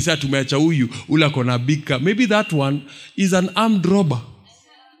that one is an armed robber.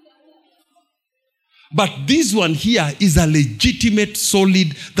 But this one here is a legitimate,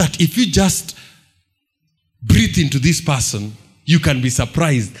 solid, that if you just breathe into this person, you can be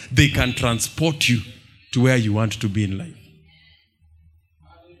surprised. They can transport you to where you want to be in life.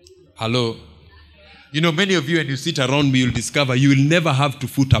 Hello? You know, many of you, when you sit around me, you'll discover you will never have to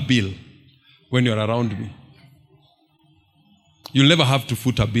foot a bill when you're around me. You'll never have to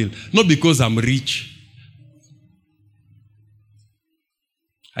foot a bill. Not because I'm rich.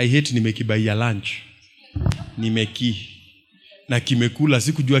 I hate nimekibaia lunch. Nimeki. Na kimekula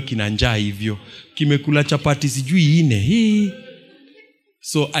sikujua kina njaa hivyo. Kimekula chapati sijui ine. Hii.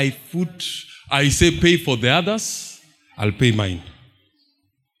 So I say pay for the others, I'll pay mine.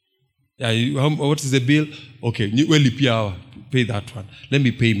 What is the bill? Okay, pay that one. Let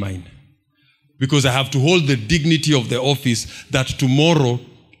me pay mine. Because I have to hold the dignity of the office that tomorrow,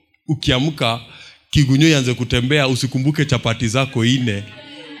 ukiamuka, kigunyo yanze kutembea, usikumbuke chapati zako ine.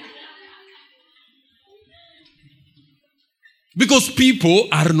 Because people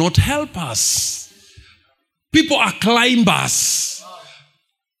are not helpers. People are climbers.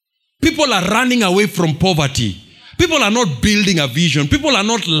 People are running away from poverty. People are not building a vision. People are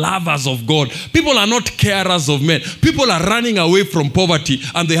not lovers of God. People are not carers of men. People are running away from poverty,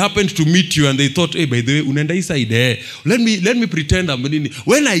 and they happened to meet you and they thought, hey, by the way, unenda isaide. Let me pretend I'm nini.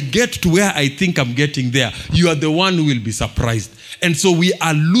 When I get to where I think I'm getting there, you are the one who will be surprised. And so we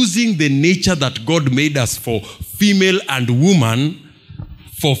are losing the nature that God made us for, female and woman,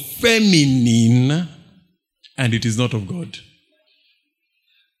 for feminine, and it is not of God.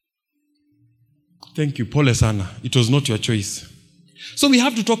 Thank you, Pole sana. It was not your choice. So we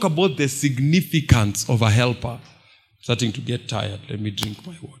have to talk about the significance of a helper. Starting to get tired. Let me drink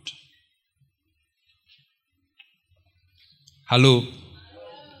my water. Hello.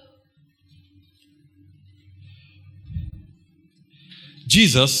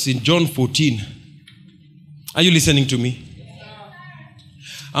 Jesus in John 14. Are you listening to me?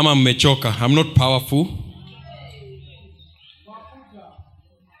 I'm a mechoka. I'm not powerful.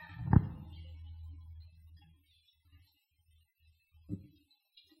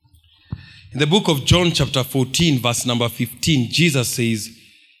 In the book of John chapter 14, verse number 15, Jesus says,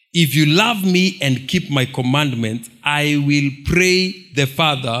 If you love me and keep my commandments, I will pray the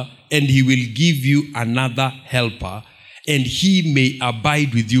Father, and he will give you another helper, and he may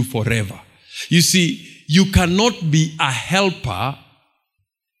abide with you forever. You see, you cannot be a helper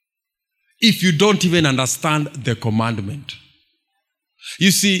if you don't even understand the commandment.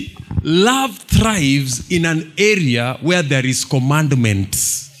 You see, love thrives in an area where there is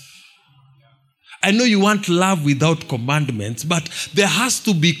commandments. I know you want love without commandments, but there has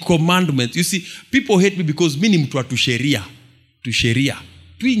to be commandments. You see, people hate me because mimi ni mtu wa tusheria,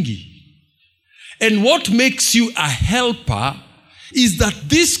 twingi. And what makes you a helper is that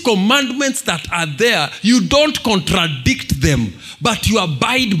these commandments that are there, you don't contradict them, but you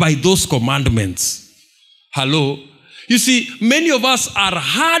abide by those commandments. Hello? You see, many of us are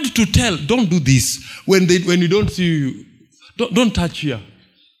hard to tell, don't do this. When you don't see you, don't touch here.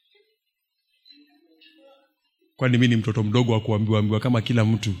 Kwani mimi ni mtoto mdogo wa kuambiwa kama kila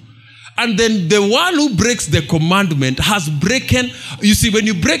mtu. And then the one who breaks the commandment has broken. You see, when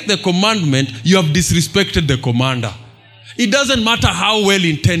you break the commandment, you have disrespected the commander. It doesn't matter how well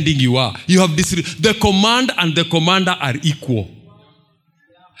intending you are. You have the command and the commander are equal.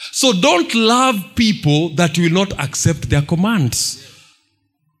 So don't love people that will not accept their commands.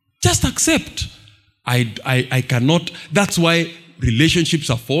 Just accept. I cannot. That's why relationships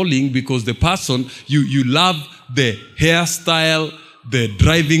are falling, because the person, you love the hairstyle, the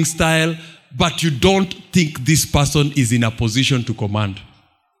driving style, but you don't think this person is in a position to command.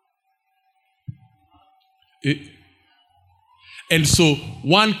 And so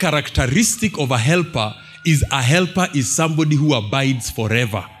one characteristic of a helper is somebody who abides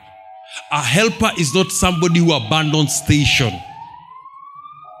forever. A helper is not somebody who abandons station.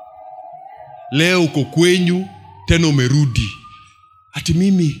 Leo uko kwenyu, tena umerudi. Ati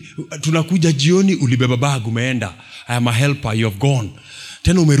mimi, tunakuja jioni, ulibeba bag umeenda. I am a helper, you have gone.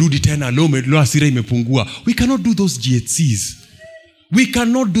 Tena umerudi tena, leo hasira imepungua. We cannot do those GHCs. We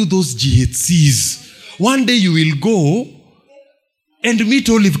cannot do those GHCs. One day you will go and meet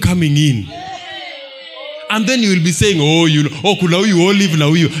Olive coming in. And then you will be saying, kuna huyu Olive na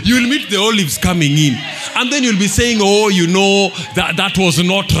huyu. You will meet the Olives coming in. And then you will be saying, that was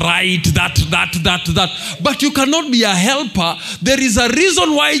not right, that. But you cannot be a helper. There is a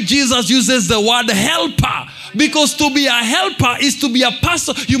reason why Jesus uses the word helper. Because to be a helper is to be a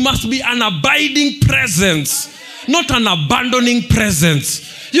person. You must be an abiding presence, not an abandoning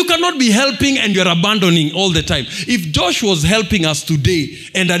presence. You cannot be helping and you're abandoning all the time. If Josh was helping us today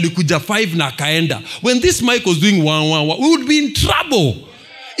and alikuja 5 na kaenda, when this mic was doing 1, we would be in trouble.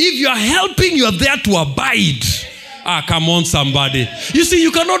 If you are helping, you are there to abide. Come on, somebody. You see,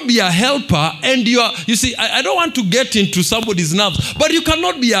 you cannot be a helper and you see, I don't want to get into somebody's nerves, but you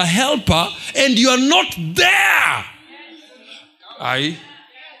cannot be a helper and you are not there.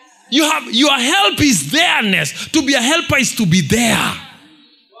 Your help is there-ness. To be a helper is to be there.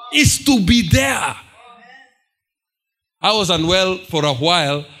 Is to be there. I was unwell for a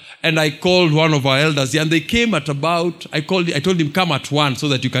while, and I called one of our elders, and they came at about, I told him, come at 1 so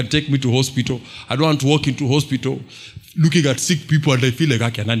that you can take me to hospital. I don't want to walk into hospital looking at sick people and I feel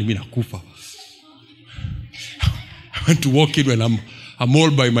like, mimi nakufa. I want to walk in when I'm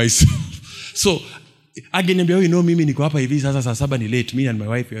all by myself. So, ageniambia, mimi niko hapa hivi sasa saa 7 ni late, me and my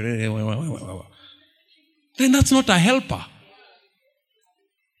wife. Then that's not a helper.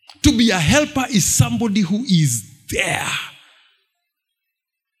 To be a helper is somebody who is there.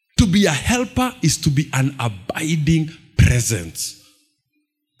 To be a helper is to be an abiding presence.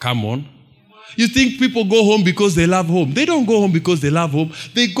 Come on. You think people go home because they love home? They don't go home because they love home.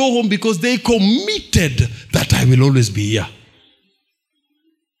 They go home because they committed that I will always be here.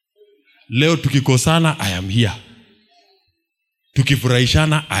 Leo tukikosana, I am here.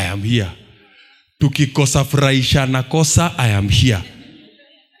 Tukifurahishana, I am here. Tukikosa furahishana kosa, I am here.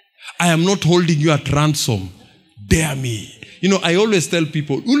 I am not holding you at ransom. Dare me. I always tell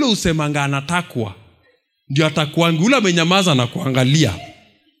people, ule usemanga anatakwa, ndio atakwangu. Ule amenyamaza na kuangalia.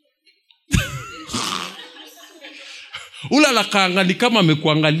 Ule anakaanga ni kama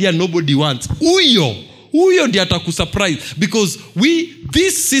amekuangalia, nobody wants. Uyo ndio atakusurprise. Because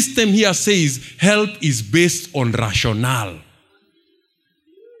this system here says help is based on rationale.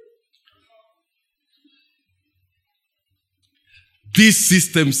 This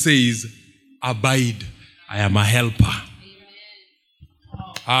system says, abide. I am a helper.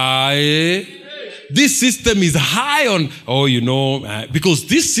 This system is high on, because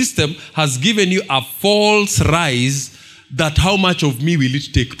this system has given you a false rise that how much of me will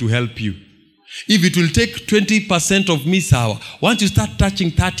it take to help you. If it will take 20% of me, sour. Once you start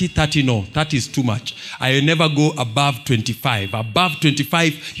touching 30 no. 30 is too much. I will never go above 25. Above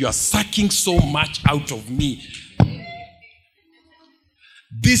 25, you are sucking so much out of me.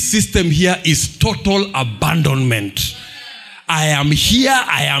 This system here is total abandonment. I am here,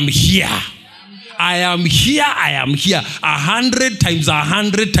 I am here. I am here, I am here. 100 times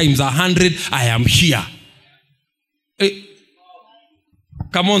 100 times 100, I am here. Hey,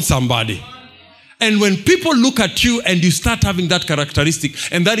 come on, somebody. And when people look at you and you start having that characteristic,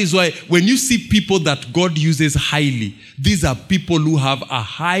 and that is why when you see people that God uses highly, these are people who have a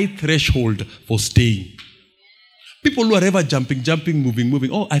high threshold for staying. People who are ever jumping,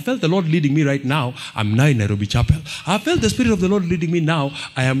 moving. Oh, I felt the Lord leading me right now. I'm now in Nairobi Chapel. I felt the Spirit of the Lord leading me now.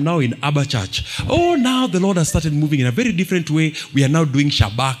 I am now in Abba Church. Oh, now the Lord has started moving in a very different way. We are now doing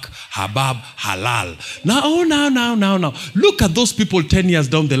Shabak, Habab, Halal. Now. Look at those people 10 years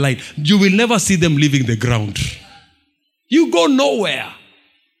down the line. You will never see them leaving the ground. You go nowhere.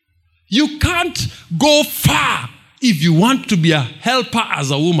 You can't go far if you want to be a helper as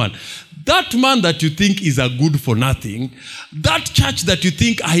a woman. That man that you think is a good for nothing, that church that you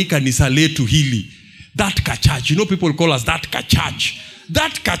think kanisa letu hili, that ka church, you know people call us that ka church.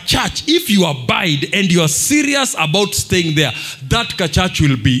 That ka church, if you abide and you are serious about staying there, that ka church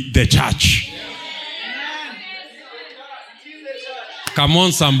will be the church. Come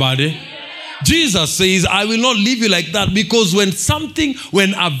on, somebody. Jesus says, I will not leave you like that, because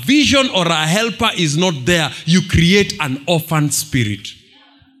when a vision or a helper is not there, you create an orphan spirit.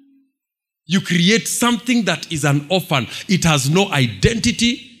 You create something that is an orphan. It has no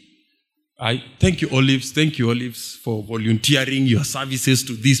identity. Thank you, Olives. Thank you, Olives, for volunteering your services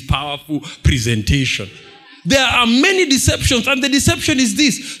to this powerful presentation. There are many deceptions, and the deception is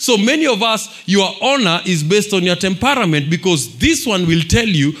this. So many of us, your honor is based on your temperament, because this one will tell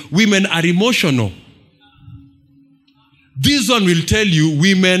you women are emotional. This one will tell you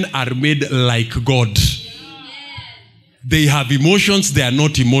women are made like God. They have emotions, they are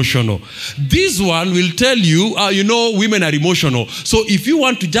not emotional. This one will tell you, women are emotional. So if you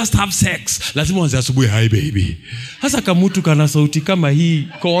want to just have sex, lazima wanze asubuhi, hi baby. Hasa kamutu kana sauti kama hii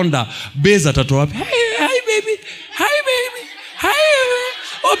konda, beza atatoa wapi? Hi baby, hi baby, hi.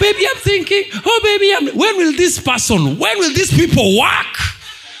 Oh baby, I'm thinking. Oh baby, when will these people work?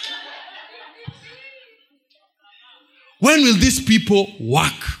 When will these people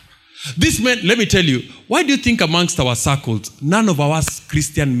work? This men, let me tell you, why do you think amongst our circles, none of our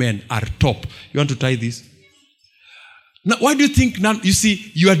Christian men are top? You want to try this? Now, why do you think you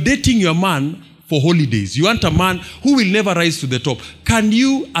see, you are dating your man for holidays. You want a man who will never rise to the top. Can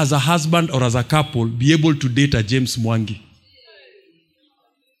you, as a husband or as a couple, be able to date a James Mwangi?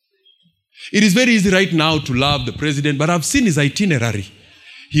 It is very easy right now to love the president, but I've seen his itinerary.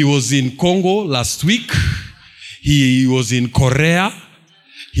 He was in Congo last week. He was in Korea.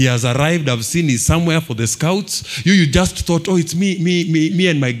 He has arrived. I've seen he's somewhere for the scouts. You just thought, oh, it's me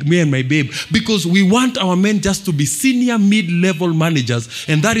and my babe. Because we want our men just to be senior mid-level managers.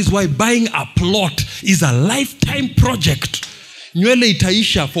 And that is why buying a plot is a lifetime project. Nywele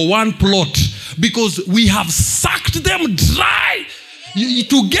itaisha for one plot. Because we have sucked them dry.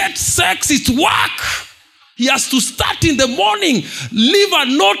 To get sex, it's work. He has to start in the morning, leave a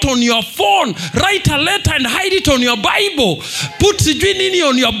note on your phone, write a letter and hide it on your Bible. Put sijui nini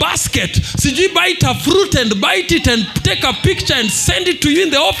on your basket. Sijui bite a fruit and bite it and take a picture and send it to you in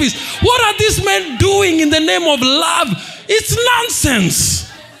the office. What are these men doing in the name of love? It's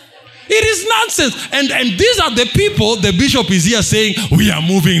nonsense. It is nonsense. And these are the people, the bishop is here saying, we are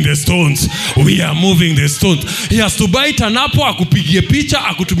moving the stones. We are moving the stones. He has to bite an apple, akupigie picha,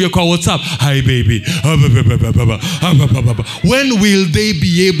 akutumie kwa WhatsApp. Hi baby. When will they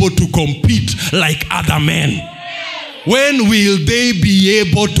be able to compete like other men? When will they be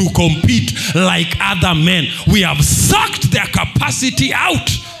able to compete like other men? We have sucked their capacity out.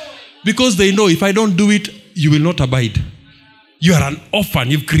 Because they know if I don't do it, you will not abide. You are an orphan.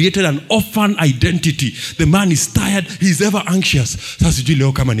 You've created an orphan identity. The man is tired. He's ever anxious. Sasa sijui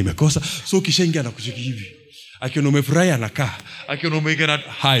leo kama nimekosa. So kisha anakucheki hivi. Akiona umefurahi anakaa. Akiona umegana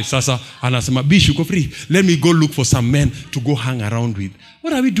hi sasa anasema bish uko free. Let me go look for some men to go hang around with.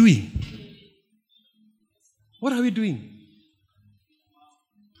 What are we doing? What are we doing?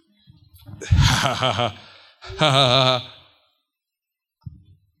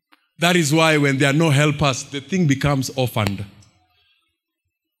 That is why when there are no helpers, the thing becomes orphaned.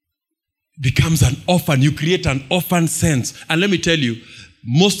 Becomes an orphan. You create an orphan sense. And let me tell you,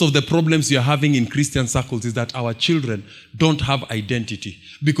 most of the problems you're having in Christian circles is that our children don't have identity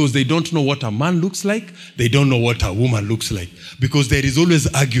because they don't know what a man looks like. They don't know what a woman looks like because there is always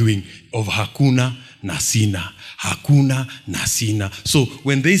arguing of hakuna na sina. Hakuna na sina. So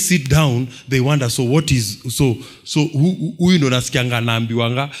when they sit down, they wonder, so what is, so huyu ndo nasikianga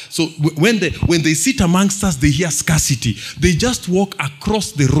naambiwanga. So when they sit amongst us, they hear scarcity. They just walk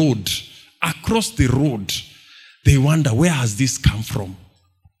across the road. Across the road. They wonder, where has this come from?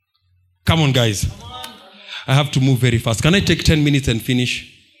 Come on, guys. I have to move very fast. Can I take 10 minutes and finish?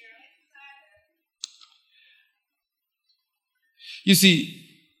 You see,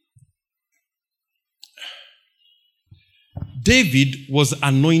 David was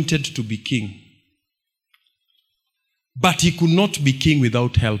anointed to be king. But he could not be king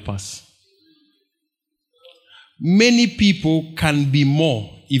without helpers. Many people can be more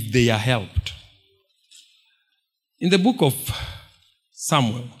if they are helped. In the book of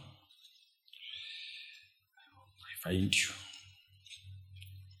Samuel, I find you.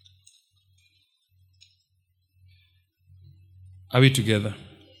 Are we together?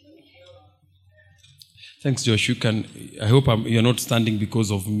 Thanks, Josh. You can. I hope you're not standing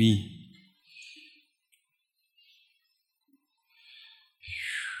because of me.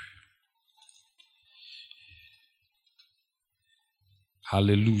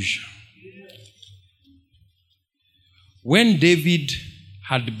 Hallelujah. When David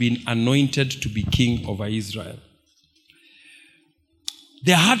had been anointed to be king over Israel,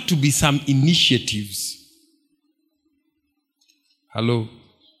 there had to be some initiatives. Hello?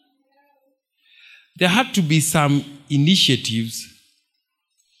 There had to be some initiatives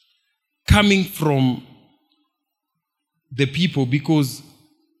coming from the people because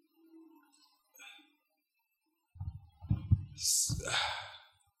it's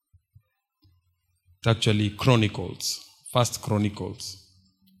actually Chronicles, First Chronicles,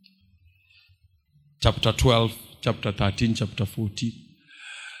 chapter 12, chapter 13, chapter 14.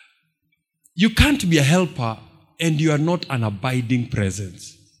 You can't be a helper and you are not an abiding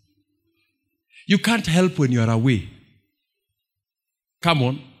presence. You can't help when you are away. Come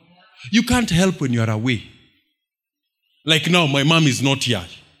on. You can't help when you are away. Like now, my mom is not here.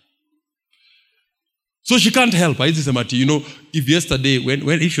 So she can't help. You know, if yesterday,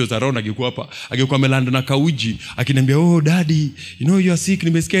 if she was around, angekuwa melanda na kauji, akiniambia, oh, daddy, you know, you are sick,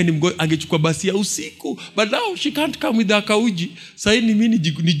 nimesikia angechukua basi ya usiku. But now, she can't come with the kauji. Sasa ni mimi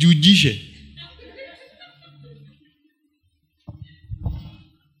nijujishe.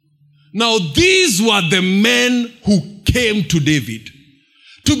 Now, these were the men who came to David.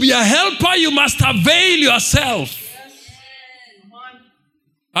 To be a helper, you must avail yourself.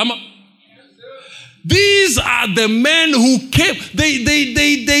 These are the men who came. They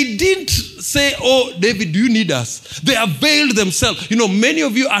didn't say, oh, David, do you need us? They availed themselves. You know, many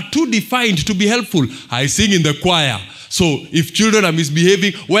of you are too defined to be helpful. I sing in the choir. So if children are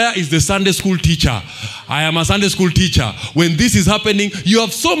misbehaving, where is the Sunday school teacher? I am a Sunday school teacher. When this is happening, you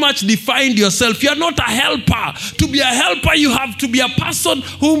have so much defined yourself. You are not a helper. To be a helper, you have to be a person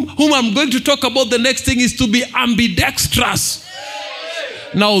whom I'm going to talk about. The next thing is to be ambidextrous.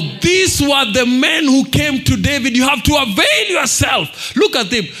 Now, these were the men who came to David. You have to avail yourself. Look at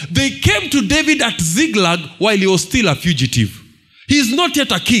them. They came to David at Ziklag while he was still a fugitive. He is not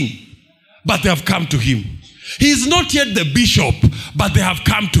yet a king, but they have come to him. He is not yet the bishop, but they have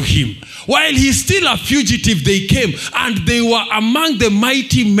come to him. While he is still a fugitive, they came, and they were among the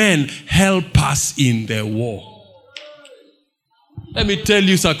mighty men, help us in the war. Let me tell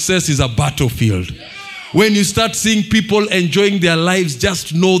you, success is a battlefield. When you start seeing people enjoying their lives,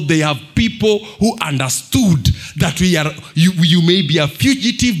 just know they have people who understood that you may be a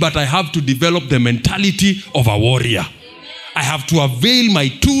fugitive, but I have to develop the mentality of a warrior. I have to avail my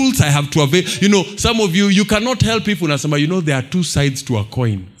tools. I have to avail. You know, some of you cannot help people. You know, there are two sides to a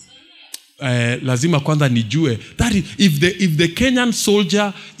coin. Lazima kwanza nijue that if the Kenyan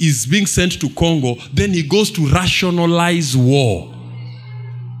soldier is being sent to Congo, then he goes to rationalize war.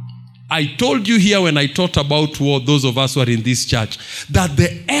 I told you here when I taught about war, those of us who are in this church, that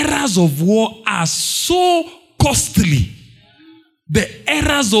the errors of war are so costly. The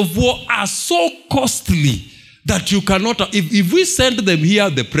errors of war are so costly that you cannot, if we send them here,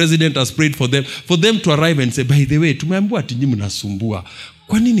 the president has prayed for them to arrive and say, by the way, tumeambiwa ati nyinyi mnasumbua.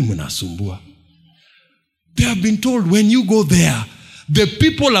 Kwa nini mnasumbua? They have been told, when you go there, the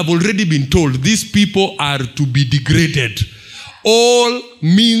people have already been told, these people are to be degraded. All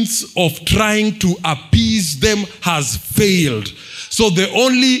means of trying to appease them has failed. So the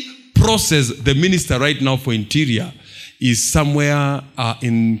only process, the minister right now for interior, is somewhere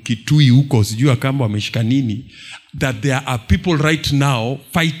in Kitui huko, sijui kama wameshika nini, that there are people right now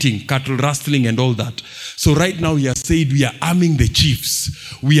fighting, cattle rustling and all that. So right now he has said we are arming the chiefs,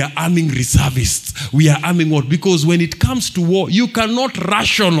 we are arming reservists, we are arming what? Because when it comes to war, you cannot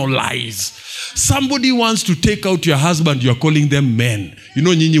rationalize. Somebody wants to take out your husband, you are calling them men. You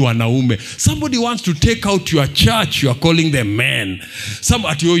know, nyinyi wanaume. Somebody wants to take out your church, you are calling them men. Some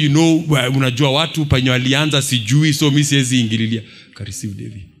at you know, unajua watu penye walianza sijui, so mimi siwezi ingililia. Receive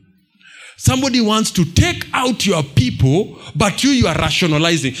David. Somebody wants to take out your people, but you are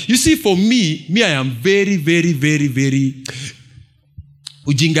rationalizing. You see, for me I am very, very, very, very,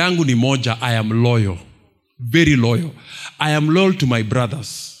 ujinga yangu ni moja, I am loyal. Very loyal. I am loyal to my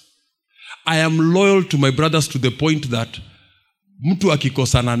brothers. I am loyal to my brothers to the point that mtu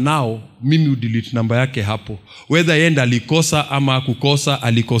akikosana nao, mimi udelete namba yake hapo. Whether yenda alikosa ama kukosa,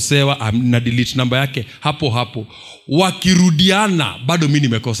 alikosewa, na delete namba yake hapo hapo. Wakirudiana, bado mimi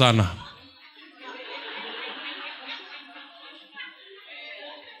nimekosana.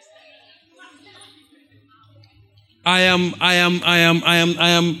 I am, and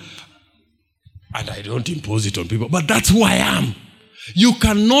I don't impose it on people, but that's who I am. You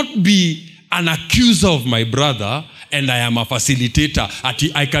cannot be an accuser of my brother and I am a facilitator.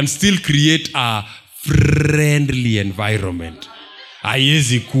 I can still create a friendly environment.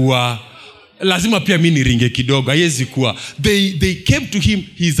 Haiwezi kuwa. Lazima pia mimi niringe kidogo. Haiwezi kuwa. They came to him,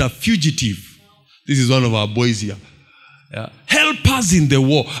 he's a fugitive. This is one of our boys here. Yeah. Help us in the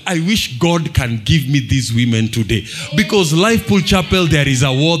war. I wish God can give me these women today. Because Life Pool Chapel, there is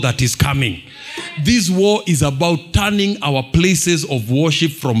a war that is coming. This war is about turning our places of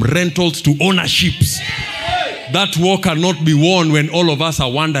worship from rentals to ownerships. That war cannot be won when all of us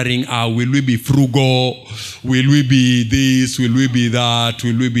are wondering, will we be frugal? Will we be this? Will we be that?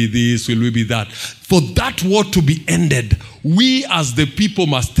 Will we be this? Will we be that? For that war to be ended, we as the people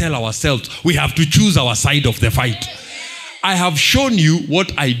must tell ourselves, we have to choose our side of the fight. I have shown you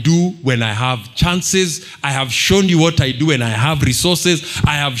what I do when I have chances. I have shown you what I do when I have resources.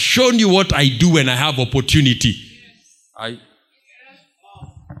 I have shown you what I do when I have opportunity.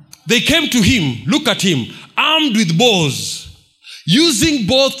 They came to him, look at him, armed with bows, using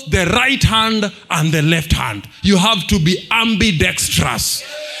both the right hand and the left hand. You have to be ambidextrous,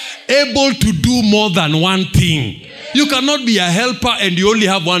 able to do more than one thing. You cannot be a helper and you only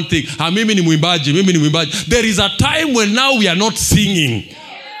have one thing. Mimi ni mwimbaji. There is a time when now we are not singing.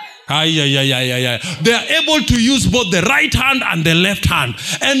 They are able to use both the right hand and the left hand.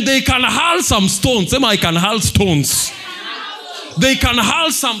 And they can hurl some stones. I can hurl stones. They can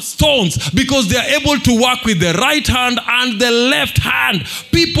hurl some stones because they are able to work with the right hand and the left hand.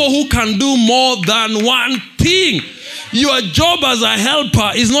 People who can do more than one thing. Your job as a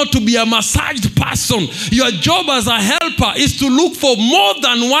helper is not to be a massaged person. Your job as a helper is to look for more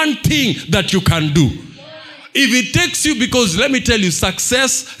than one thing that you can do. If it takes you, because let me tell you,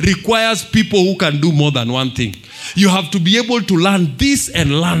 success requires people who can do more than one thing. You have to be able to learn this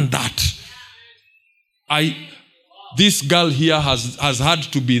and learn that. This girl here has had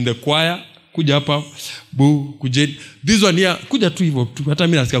to be in the choir. Kuja hapa, kujeni. This one here, kuja tu hivyo. Hata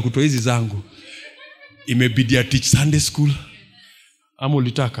mimi nasikia kutoa hizi zangu. Imebidi teach Sunday school. Ama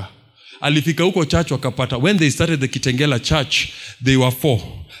ulitaka. Alifika huko church wakapata. When they started the Kitengela church, they were 4.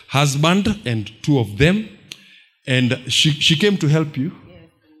 Husband and 2 of them. And she came to help you.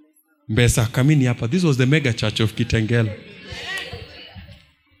 Mbesa, kamini hapa. This was the mega church of Kitengela.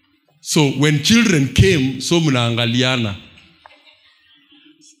 So when children came, so mnaangaliana.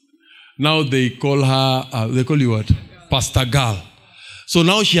 Now they call her, they call you what? Pastor Girl. So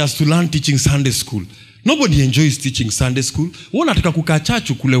now she has to learn teaching Sunday school. Nobody enjoys teaching Sunday school. Unataka kukaa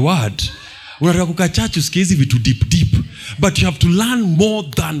church kule word. Unataka kukaa church usikie hizi vitu deep. But you have to learn more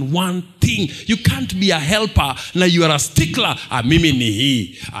than one thing. You can't be a helper. Now you are a stickler. Mimi ni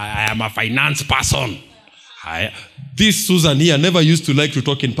hii. I am a finance person. This Susan here never used to like to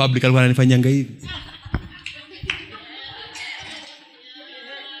talk in public. Alikuwa ananifanyanga hivi.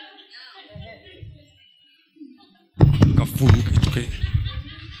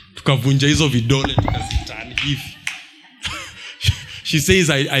 Tukavunja hizo vidole tukazitani hivi. She says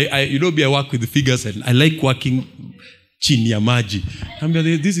I you know, I work with the figures and I like working chini ya maji.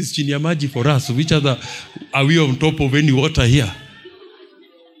 This is chini ya maji for us. Which other are we on top of any water here?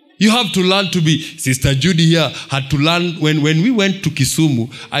 You have to learn to be. Sister Judy here had to learn. When we went to Kisumu,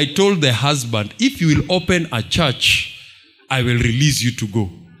 I told the husband, if you will open a church, I will release you to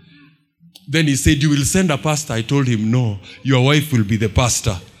go. Then he said, you will send a pastor. I told him, no, your wife will be the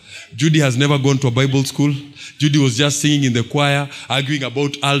pastor. Judy has never gone to a Bible school. Judy was just singing in the choir, arguing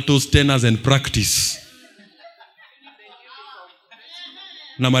about altos, tenors, and practice.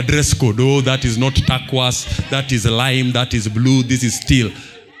 Na my dress code, oh, that is not turquoise, that is lime, that is blue, this is steel.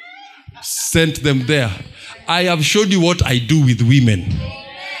 Sent them there. I have showed you what I do with women.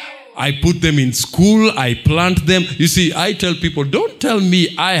 I put them in school, I plant them. You see, I tell people, don't tell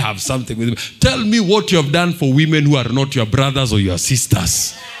me I have something with them. Tell me what you have done for women who are not your brothers or your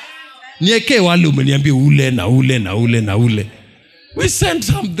sisters. Nieke wale umeniambia ule na ule na ule na ule. We sent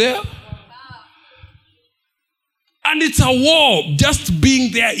some there. And it's a war. Just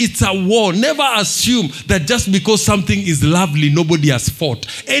being there, it's a war. Never assume that just because something is lovely, nobody has fought.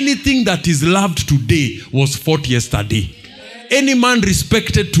 Anything that is loved today was fought yesterday. Any man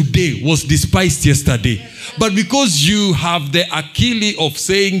respected today was despised yesterday. But because you have the Achilles of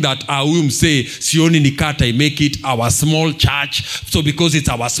saying that say, Sioni Nikata, I make it our small church. So because it's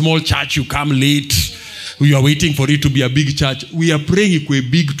our small church, you come late. We are waiting for it to be a big church. We are praying ikwe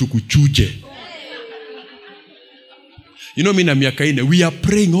big to kuchuje. You know, we are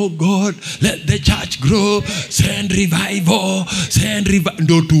praying, oh God, let the church grow, send revival,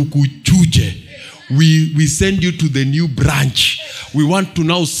 no to kuchuje. We send you to the new branch. We want to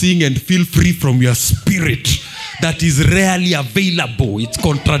now sing and feel free from your spirit that is rarely available. It's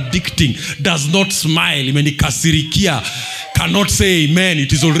contradicting, does not smile, cannot say amen.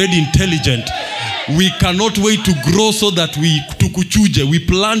 It is already intelligent. We cannot wait to grow so that we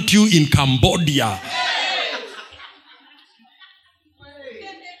plant you in Cambodia.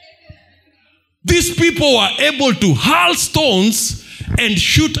 These people were able to hurl stones and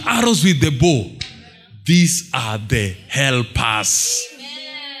shoot arrows with the bow. These are the helpers.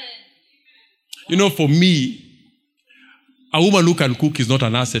 You know, for me, a woman who can cook is not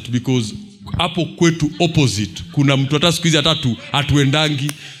an asset because hapo kwetu opposite. Kuna mtu hata siku hizi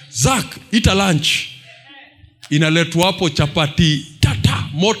hatuendangi. Zak, ita lunch. Inaletwa hapo chapati tata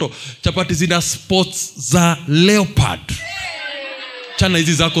moto. Chapati zina spots za leopard. Chana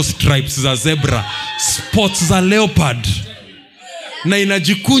hizi zako stripes za zebra. Spots za leopard. Na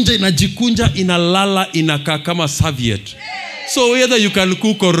inajikunja, inalala, inakaa kama serviette. So whether you can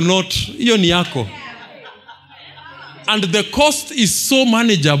cook or not, hiyo ni yako. And the cost is so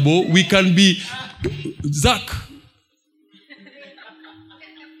manageable, we can be Zak.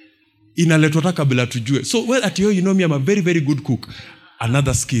 Inaletwa hata kabla tujue. So well, at you know me, I'm a very, very good cook.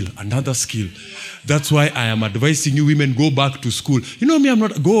 Another skill. That's why I am advising you women, go back to school. You know me,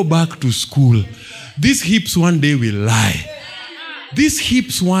 go back to school. These hips one day will lie. These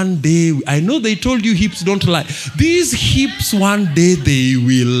hips one day, I know they told you hips don't lie. These hips one day they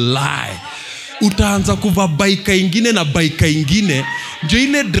will lie. Utaanza kuva baika ingine na baika ingine. Ndio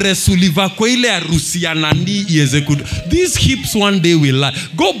ile dress uliva kwa ile harusi ya nani iweze kudu. These hips one day will lie.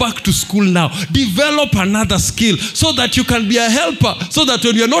 Go back to school now. Develop another skill so that you can be a helper. So that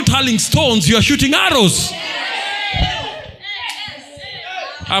when you are not hurling stones, you are shooting arrows.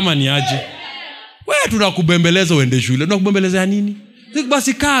 Ama ni aje? Wewe tunakubembeleza uende shule. Tunakubembeleza nini?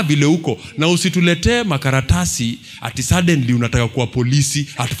 Basi kaa vile huko na usituletee makaratasi ati suddenly unataka kuwa polisi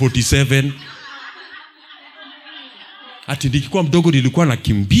at 47. Ati nikikuwa mdogo nilikuwa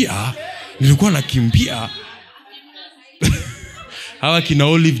nakimbia. Hawa kina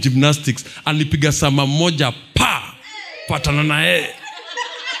Olive Gymnastics alipiga sama moja patana na yeye.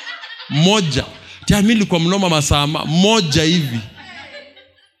 Moja. Tia mimi nilikuwa mnoma masama moja hivi.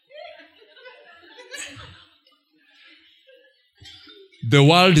 The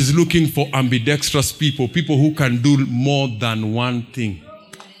world is looking for ambidextrous people who can do more than one thing.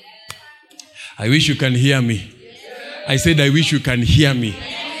 I wish you can hear me. I said, I wish you can hear me.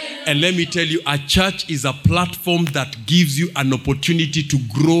 And let me tell you, a church is a platform that gives you an opportunity to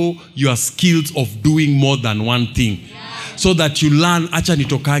grow your skills of doing more than one thing. So that you learn,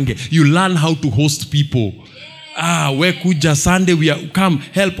 you learn how to host people. We kuja Sunday, come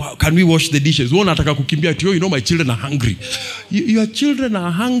help, can we wash the dishes? Nataka kukimbia, you know my children are hungry. Your children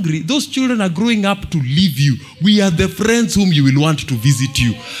are hungry. Those children are growing up to leave you. We are the friends whom you will want to visit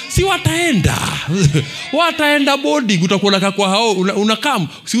you. Si wataenda boarding, utakuwa kwa hao, unakam,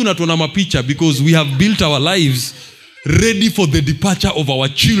 si unatuona mapicha because we have built our lives ready for the departure of our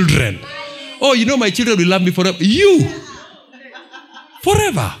children. Oh, you know my children will love me forever. You!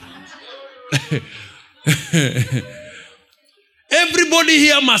 Forever. Everybody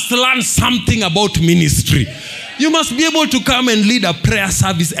here must learn something about ministry. You must be able to come and lead a prayer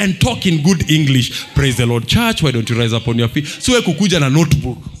service and talk in good English. Praise the Lord. Church, why don't you rise up on your feet? Siwe kukuja na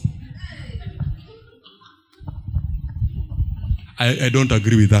notebook. I don't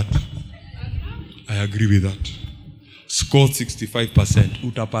agree with that. I agree with that. Score 65%.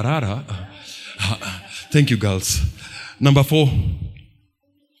 Utaparara. Thank you, girls. Number 4.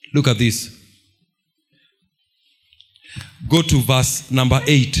 Look at this. Go to verse number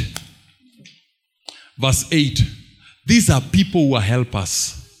 8. Verse 8. These are people who are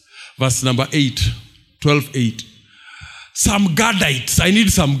helpers. Verse number 8. 12:8. Some Gadites. I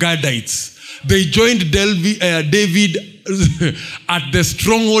need some Gadites. They joined David at the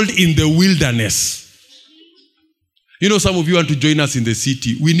stronghold in the wilderness. You know, some of you want to join us in the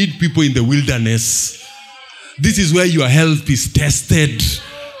city. We need people in the wilderness. This is where your help is tested.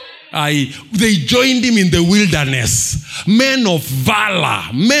 They joined him in the wilderness. Men of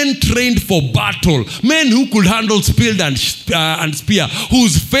valor, men trained for battle, men who could handle shield and spear,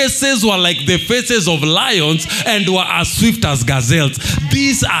 whose faces were like the faces of lions and were as swift as gazelles.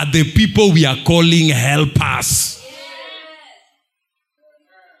 These are the people we are calling helpers.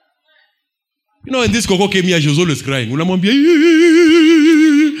 You know, when this Coco came here, she was always crying. Unamwambia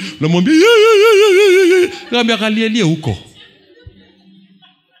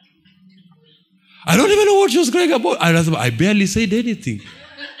I don't even know what she was crying about. I barely said anything.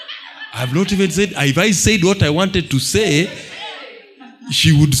 I've not even said, if I said what I wanted to say,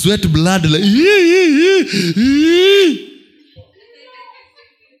 she would sweat blood like.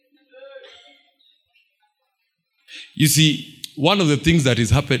 You see, one of the things that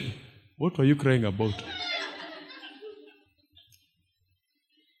is happening. What were you crying about?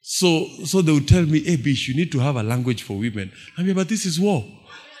 So they would tell me, hey, Bish, you need to have a language for women. I mean, but this is war.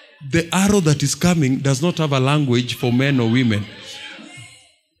 The arrow that is coming does not have a language for men or women.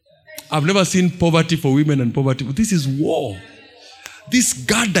 I've never seen poverty for women and poverty. But this is war. These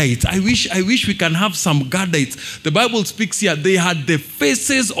Gadites, I wish we can have some Gadites. The Bible speaks here, they had the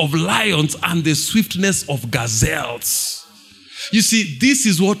faces of lions and the swiftness of gazelles. You see, this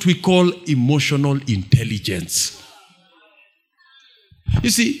is what we call emotional intelligence. You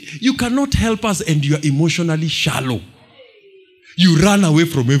see, you cannot help us and you are emotionally shallow. You run away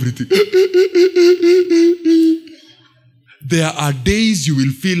from everything. There are days you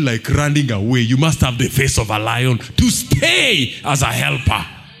will feel like running away. You must have the face of a lion to stay as a helper.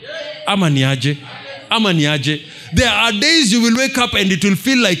 Ama niaje. There are days you will wake up and it will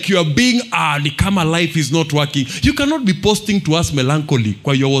feel like you are being, the karma life is not working. You cannot be posting to us melancholy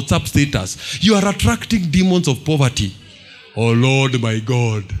kwa your WhatsApp status. You are attracting demons of poverty. Oh Lord my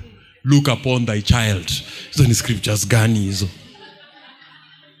God, look upon thy child. Hizo ni scriptures gani hizo?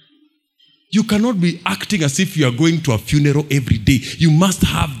 You cannot be acting as if you are going to a funeral every day. You must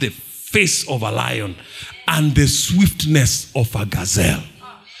have the face of a lion and the swiftness of a gazelle.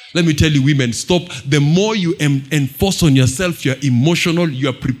 Let me tell you, women, stop. The more you enforce on yourself, you're emotional,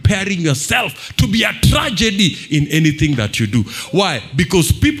 you're preparing yourself to be a tragedy in anything that you do. Why?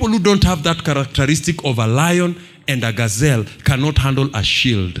 Because people who don't have that characteristic of a lion and a gazelle cannot handle a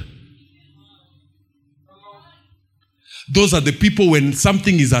shield. Those are the people, when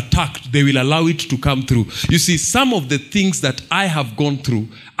something is attacked, they will allow it to come through. You see, some of the things that I have gone through,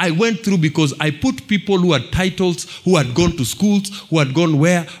 I went through because I put people who had titles, who had gone to schools, who had gone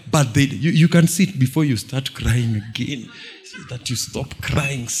where, but you can sit before you start crying again. So that you stop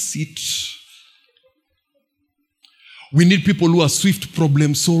crying, sit. We need people who are swift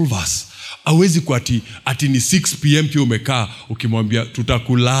problem solvers. Hawezi kwa ati ni 6 p.m. pia umekaa ukimwambia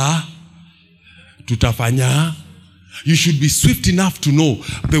tutakula, tutafanya. You should be swift enough to know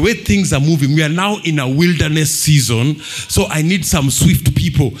the way things are moving. We are now in a wilderness season, so I need some swift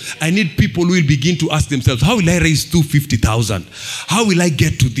people. I need people who will begin to ask themselves, how will I raise 250,000? How will I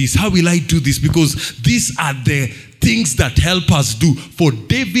get to this? How will I do this? Because these are the things that help us do. For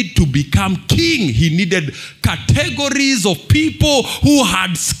David to become king, he needed categories of people who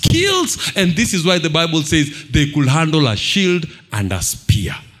had skills, and this is why the Bible says they could handle a shield and a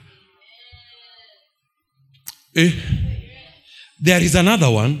spear. There is another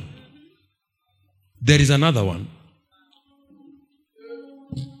one.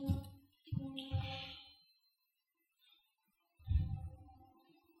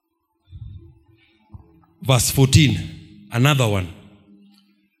 Verse 14. Another one.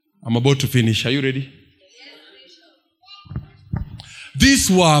 I'm about to finish. Are you ready? These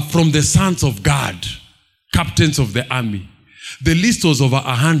were from the sons of God, captains of the army. The list was over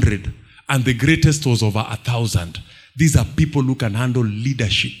 100. And the greatest was over 1,000. These are people who can handle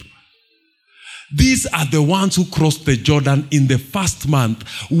leadership. These are the ones who crossed the Jordan in the first month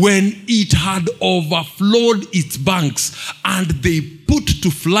when it had overflowed its banks, and they put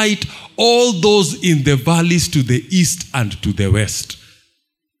to flight all those in the valleys to the east and to the west.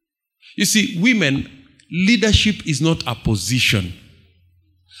 You see, women, leadership is not a position.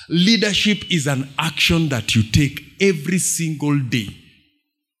 Leadership is an action that you take every single day.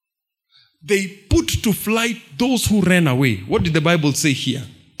 They put to flight those who ran away. What did the Bible say here?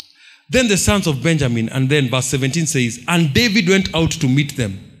 Then the sons of Benjamin, and then verse 17 says, and David went out to meet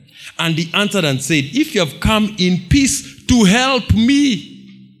them. And he answered and said, if you have come in peace to help me,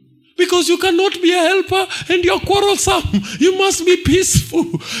 because you cannot be a helper and you're quarrelsome. You must be peaceful.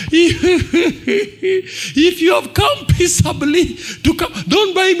 If you have come peaceably to come,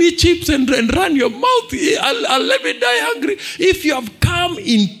 don't buy me chips and run your mouth. I'll let me die hungry. If you have come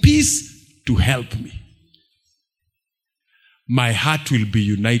in peace to help me, my heart will be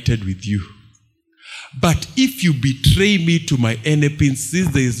united with you. But if you betray me to my enemies,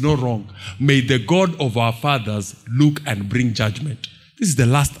 since there is no wrong, may the God of our fathers look and bring judgment. This is the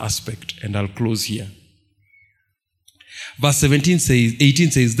last aspect, and I'll close here. Verse 18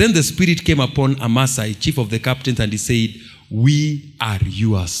 says, then the Spirit came upon Amasai, chief of the captains, and he said, we are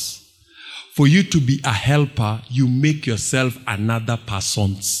yours. For you to be a helper, you make yourself another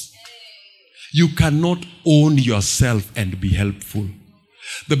person's. You cannot own yourself and be helpful.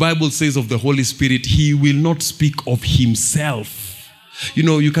 The Bible says of the Holy Spirit, he will not speak of himself. You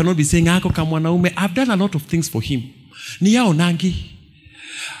know, you cannot be saying, I've done a lot of things for him. Niyao nangi.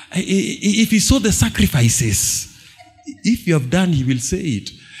 If he saw the sacrifices, if you have done, he will say it.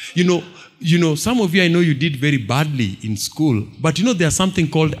 You know, some of you, I know you did very badly in school, but you know there's something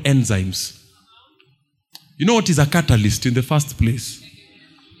called enzymes. You know what is a catalyst in the first place?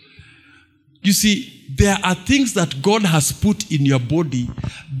 You see, there are things that God has put in your body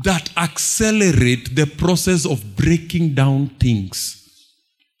that accelerate the process of breaking down things.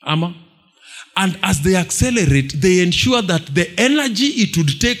 Ama? And as they accelerate, they ensure that the energy it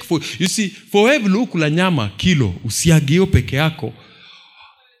would take for, you see, for every kula nyama kilo, usiagio peke yako,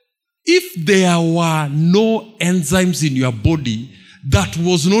 if there were no enzymes in your body that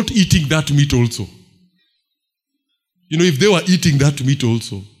was not eating that meat also. You know, if they were eating that meat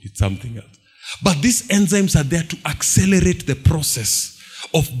also, it's something else. But these enzymes are there to accelerate the process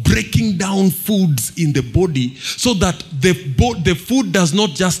of breaking down foods in the body so that the food does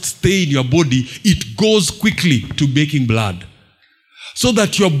not just stay in your body, it goes quickly to making blood. So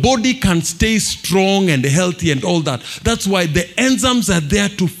that your body can stay strong and healthy and all that. That's why the enzymes are there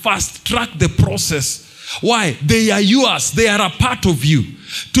to fast track the process. Why? They are yours. They are a part of you.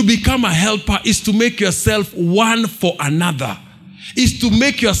 To become a helper is to make yourself one for another. Is to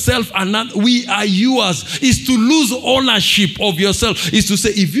make yourself another. We are yours. Is to lose ownership of yourself. Is to say,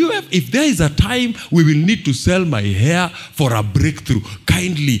 if there is a time we will need to sell my hair for a breakthrough,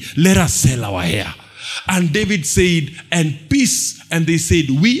 kindly let us sell our hair. And David said, and peace. And they said,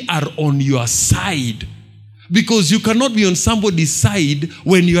 we are on your side. Because you cannot be on somebody's side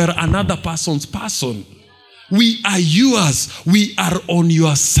when you are another person's person. We are yours. We are on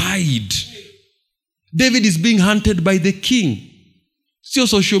your side. David is being hunted by the king. Still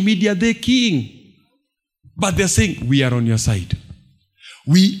social media, the king. But they're saying, we are on your side.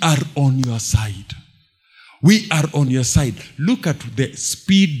 We are on your side. We are on your side. Look at the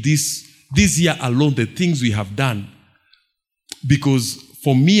speed this year alone, the things we have done. Because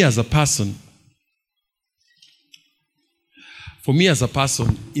for me as a person,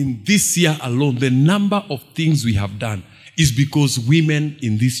 in this year alone, the number of things we have done is because women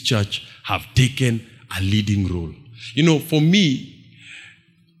in this church have taken a leading role. You know, for me,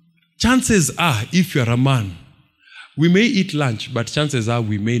 chances are, if you're a man, we may eat lunch, but chances are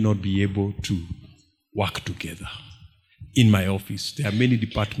we may not be able to work together. In my office, there are many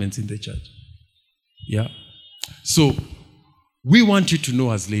departments in the church. Yeah. So, we want you to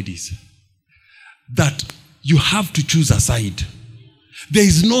know as ladies that you have to choose a side. There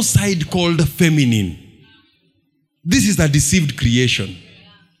is no side called feminine. This is a deceived creation.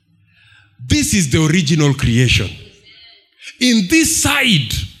 This is the original creation. In this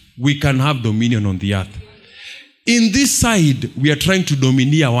side, we can have dominion on the earth. In this side, we are trying to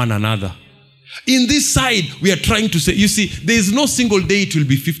domineer one another. In this side, we are trying to say, you see, there is no single day it will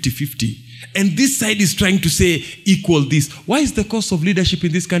be 50-50. And this side is trying to say, equal this. Why is the cost of leadership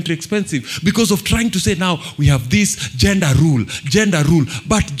in this country expensive? Because of trying to say, now, we have this gender rule.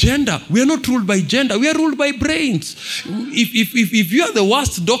 But gender, we are not ruled by gender. We are ruled by brains. If you are the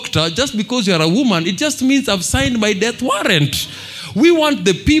worst doctor, just because you are a woman, it just means I've signed my death warrant. We want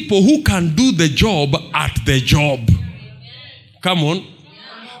the people who can do the job at the job. Come on.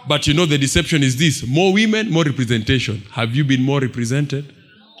 But you know the deception is this. More women, more representation. Have you been more represented?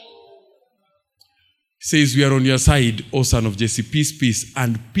 Says, we are on your side, O son of Jesse. Peace, peace,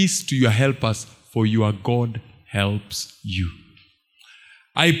 and peace to your helpers, for your God helps you.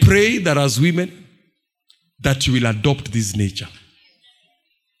 I pray that as women, that you will adopt this nature.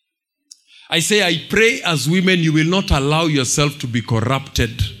 I say, I pray as women, you will not allow yourself to be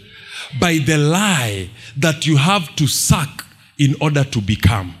corrupted by the lie that you have to suck in order to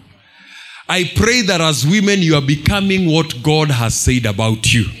become. I pray that as women, you are becoming what God has said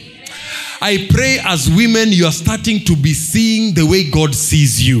about you. I pray as women, you are starting to be seeing the way God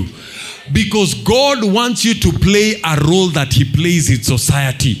sees you. Because God wants you to play a role that He plays in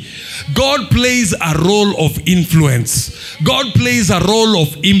society. God plays a role of influence. God plays a role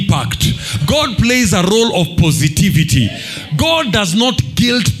of impact. God plays a role of positivity. God does not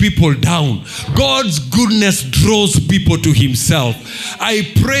guilt people down. God's goodness draws people to Himself.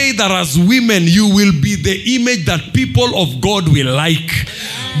 I pray that as women, you will be the image that people of God will like.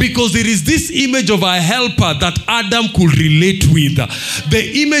 Because there is this image of a helper that Adam could relate with.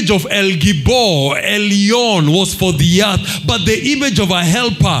 The image of El Gibor, Elyon was for the earth. But the image of a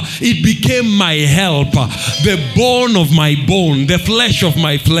helper, it became my helper. The bone of my bone, the flesh of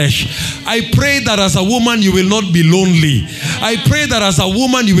my flesh. I pray that as a woman you will not be lonely. I pray that as a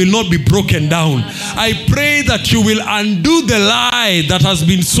woman you will not be broken down. I pray that you will undo the lie that has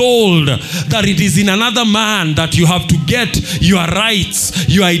been sold, that it is in another man that you have to get your rights,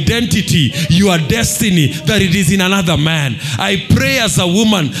 your identity, your destiny, that it is in another man. I pray as a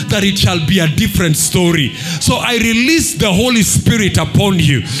woman that it shall be a different story. So I release the Holy Spirit upon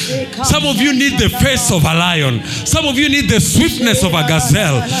you. Some of you need the face of a lion. Some of you need the swiftness of a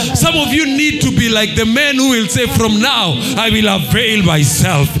gazelle. Some of you need to be like the men who will say, from now I will avail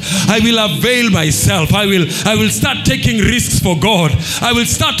myself. I will avail myself. I will start taking risks for God. I will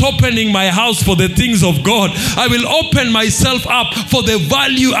start opening my house for the things of God. I will open myself up for the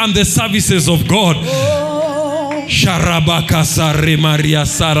value and the services of God.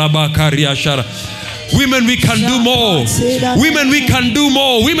 Women, we can do more. Women, we can do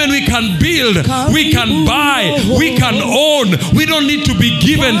more. Women, we can build. We can buy. We can own. We don't need to be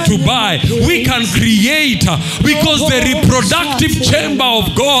given to buy. We can create, because the reproductive chamber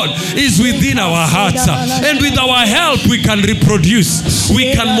of God is within our hearts. And with our help, we can reproduce.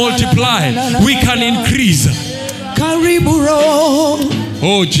 We can multiply. We can increase.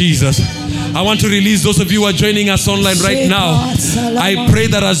 Oh, Jesus. I want to release those of you who are joining us online right now. I pray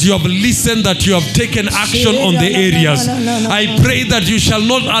that as you have listened, that you have taken action on the areas. I pray that you shall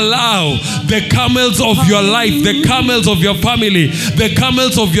not allow the camels of your life, the camels of your family, the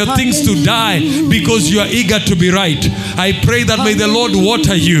camels of your things to die because you are eager to be right. I pray that may the Lord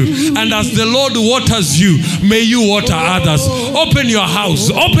water you. And as the Lord waters you, may you water others. Open your house,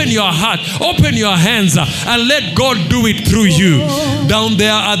 open your heart, open your hands, and let God do it through you. Down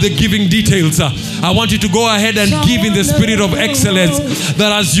there are the giving details. I want you to go ahead and give in the spirit of excellence.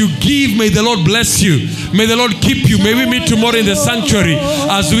 That as you give, may the Lord bless you. May the Lord keep you. May we meet tomorrow in the sanctuary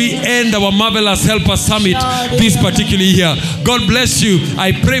as we end our Marvelous Helper Summit this particular year. God bless you.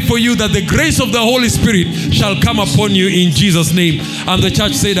 I pray for you that the grace of the Holy Spirit shall come upon you in Jesus' name. And the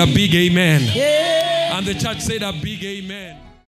church said a big amen. And the church said a big amen.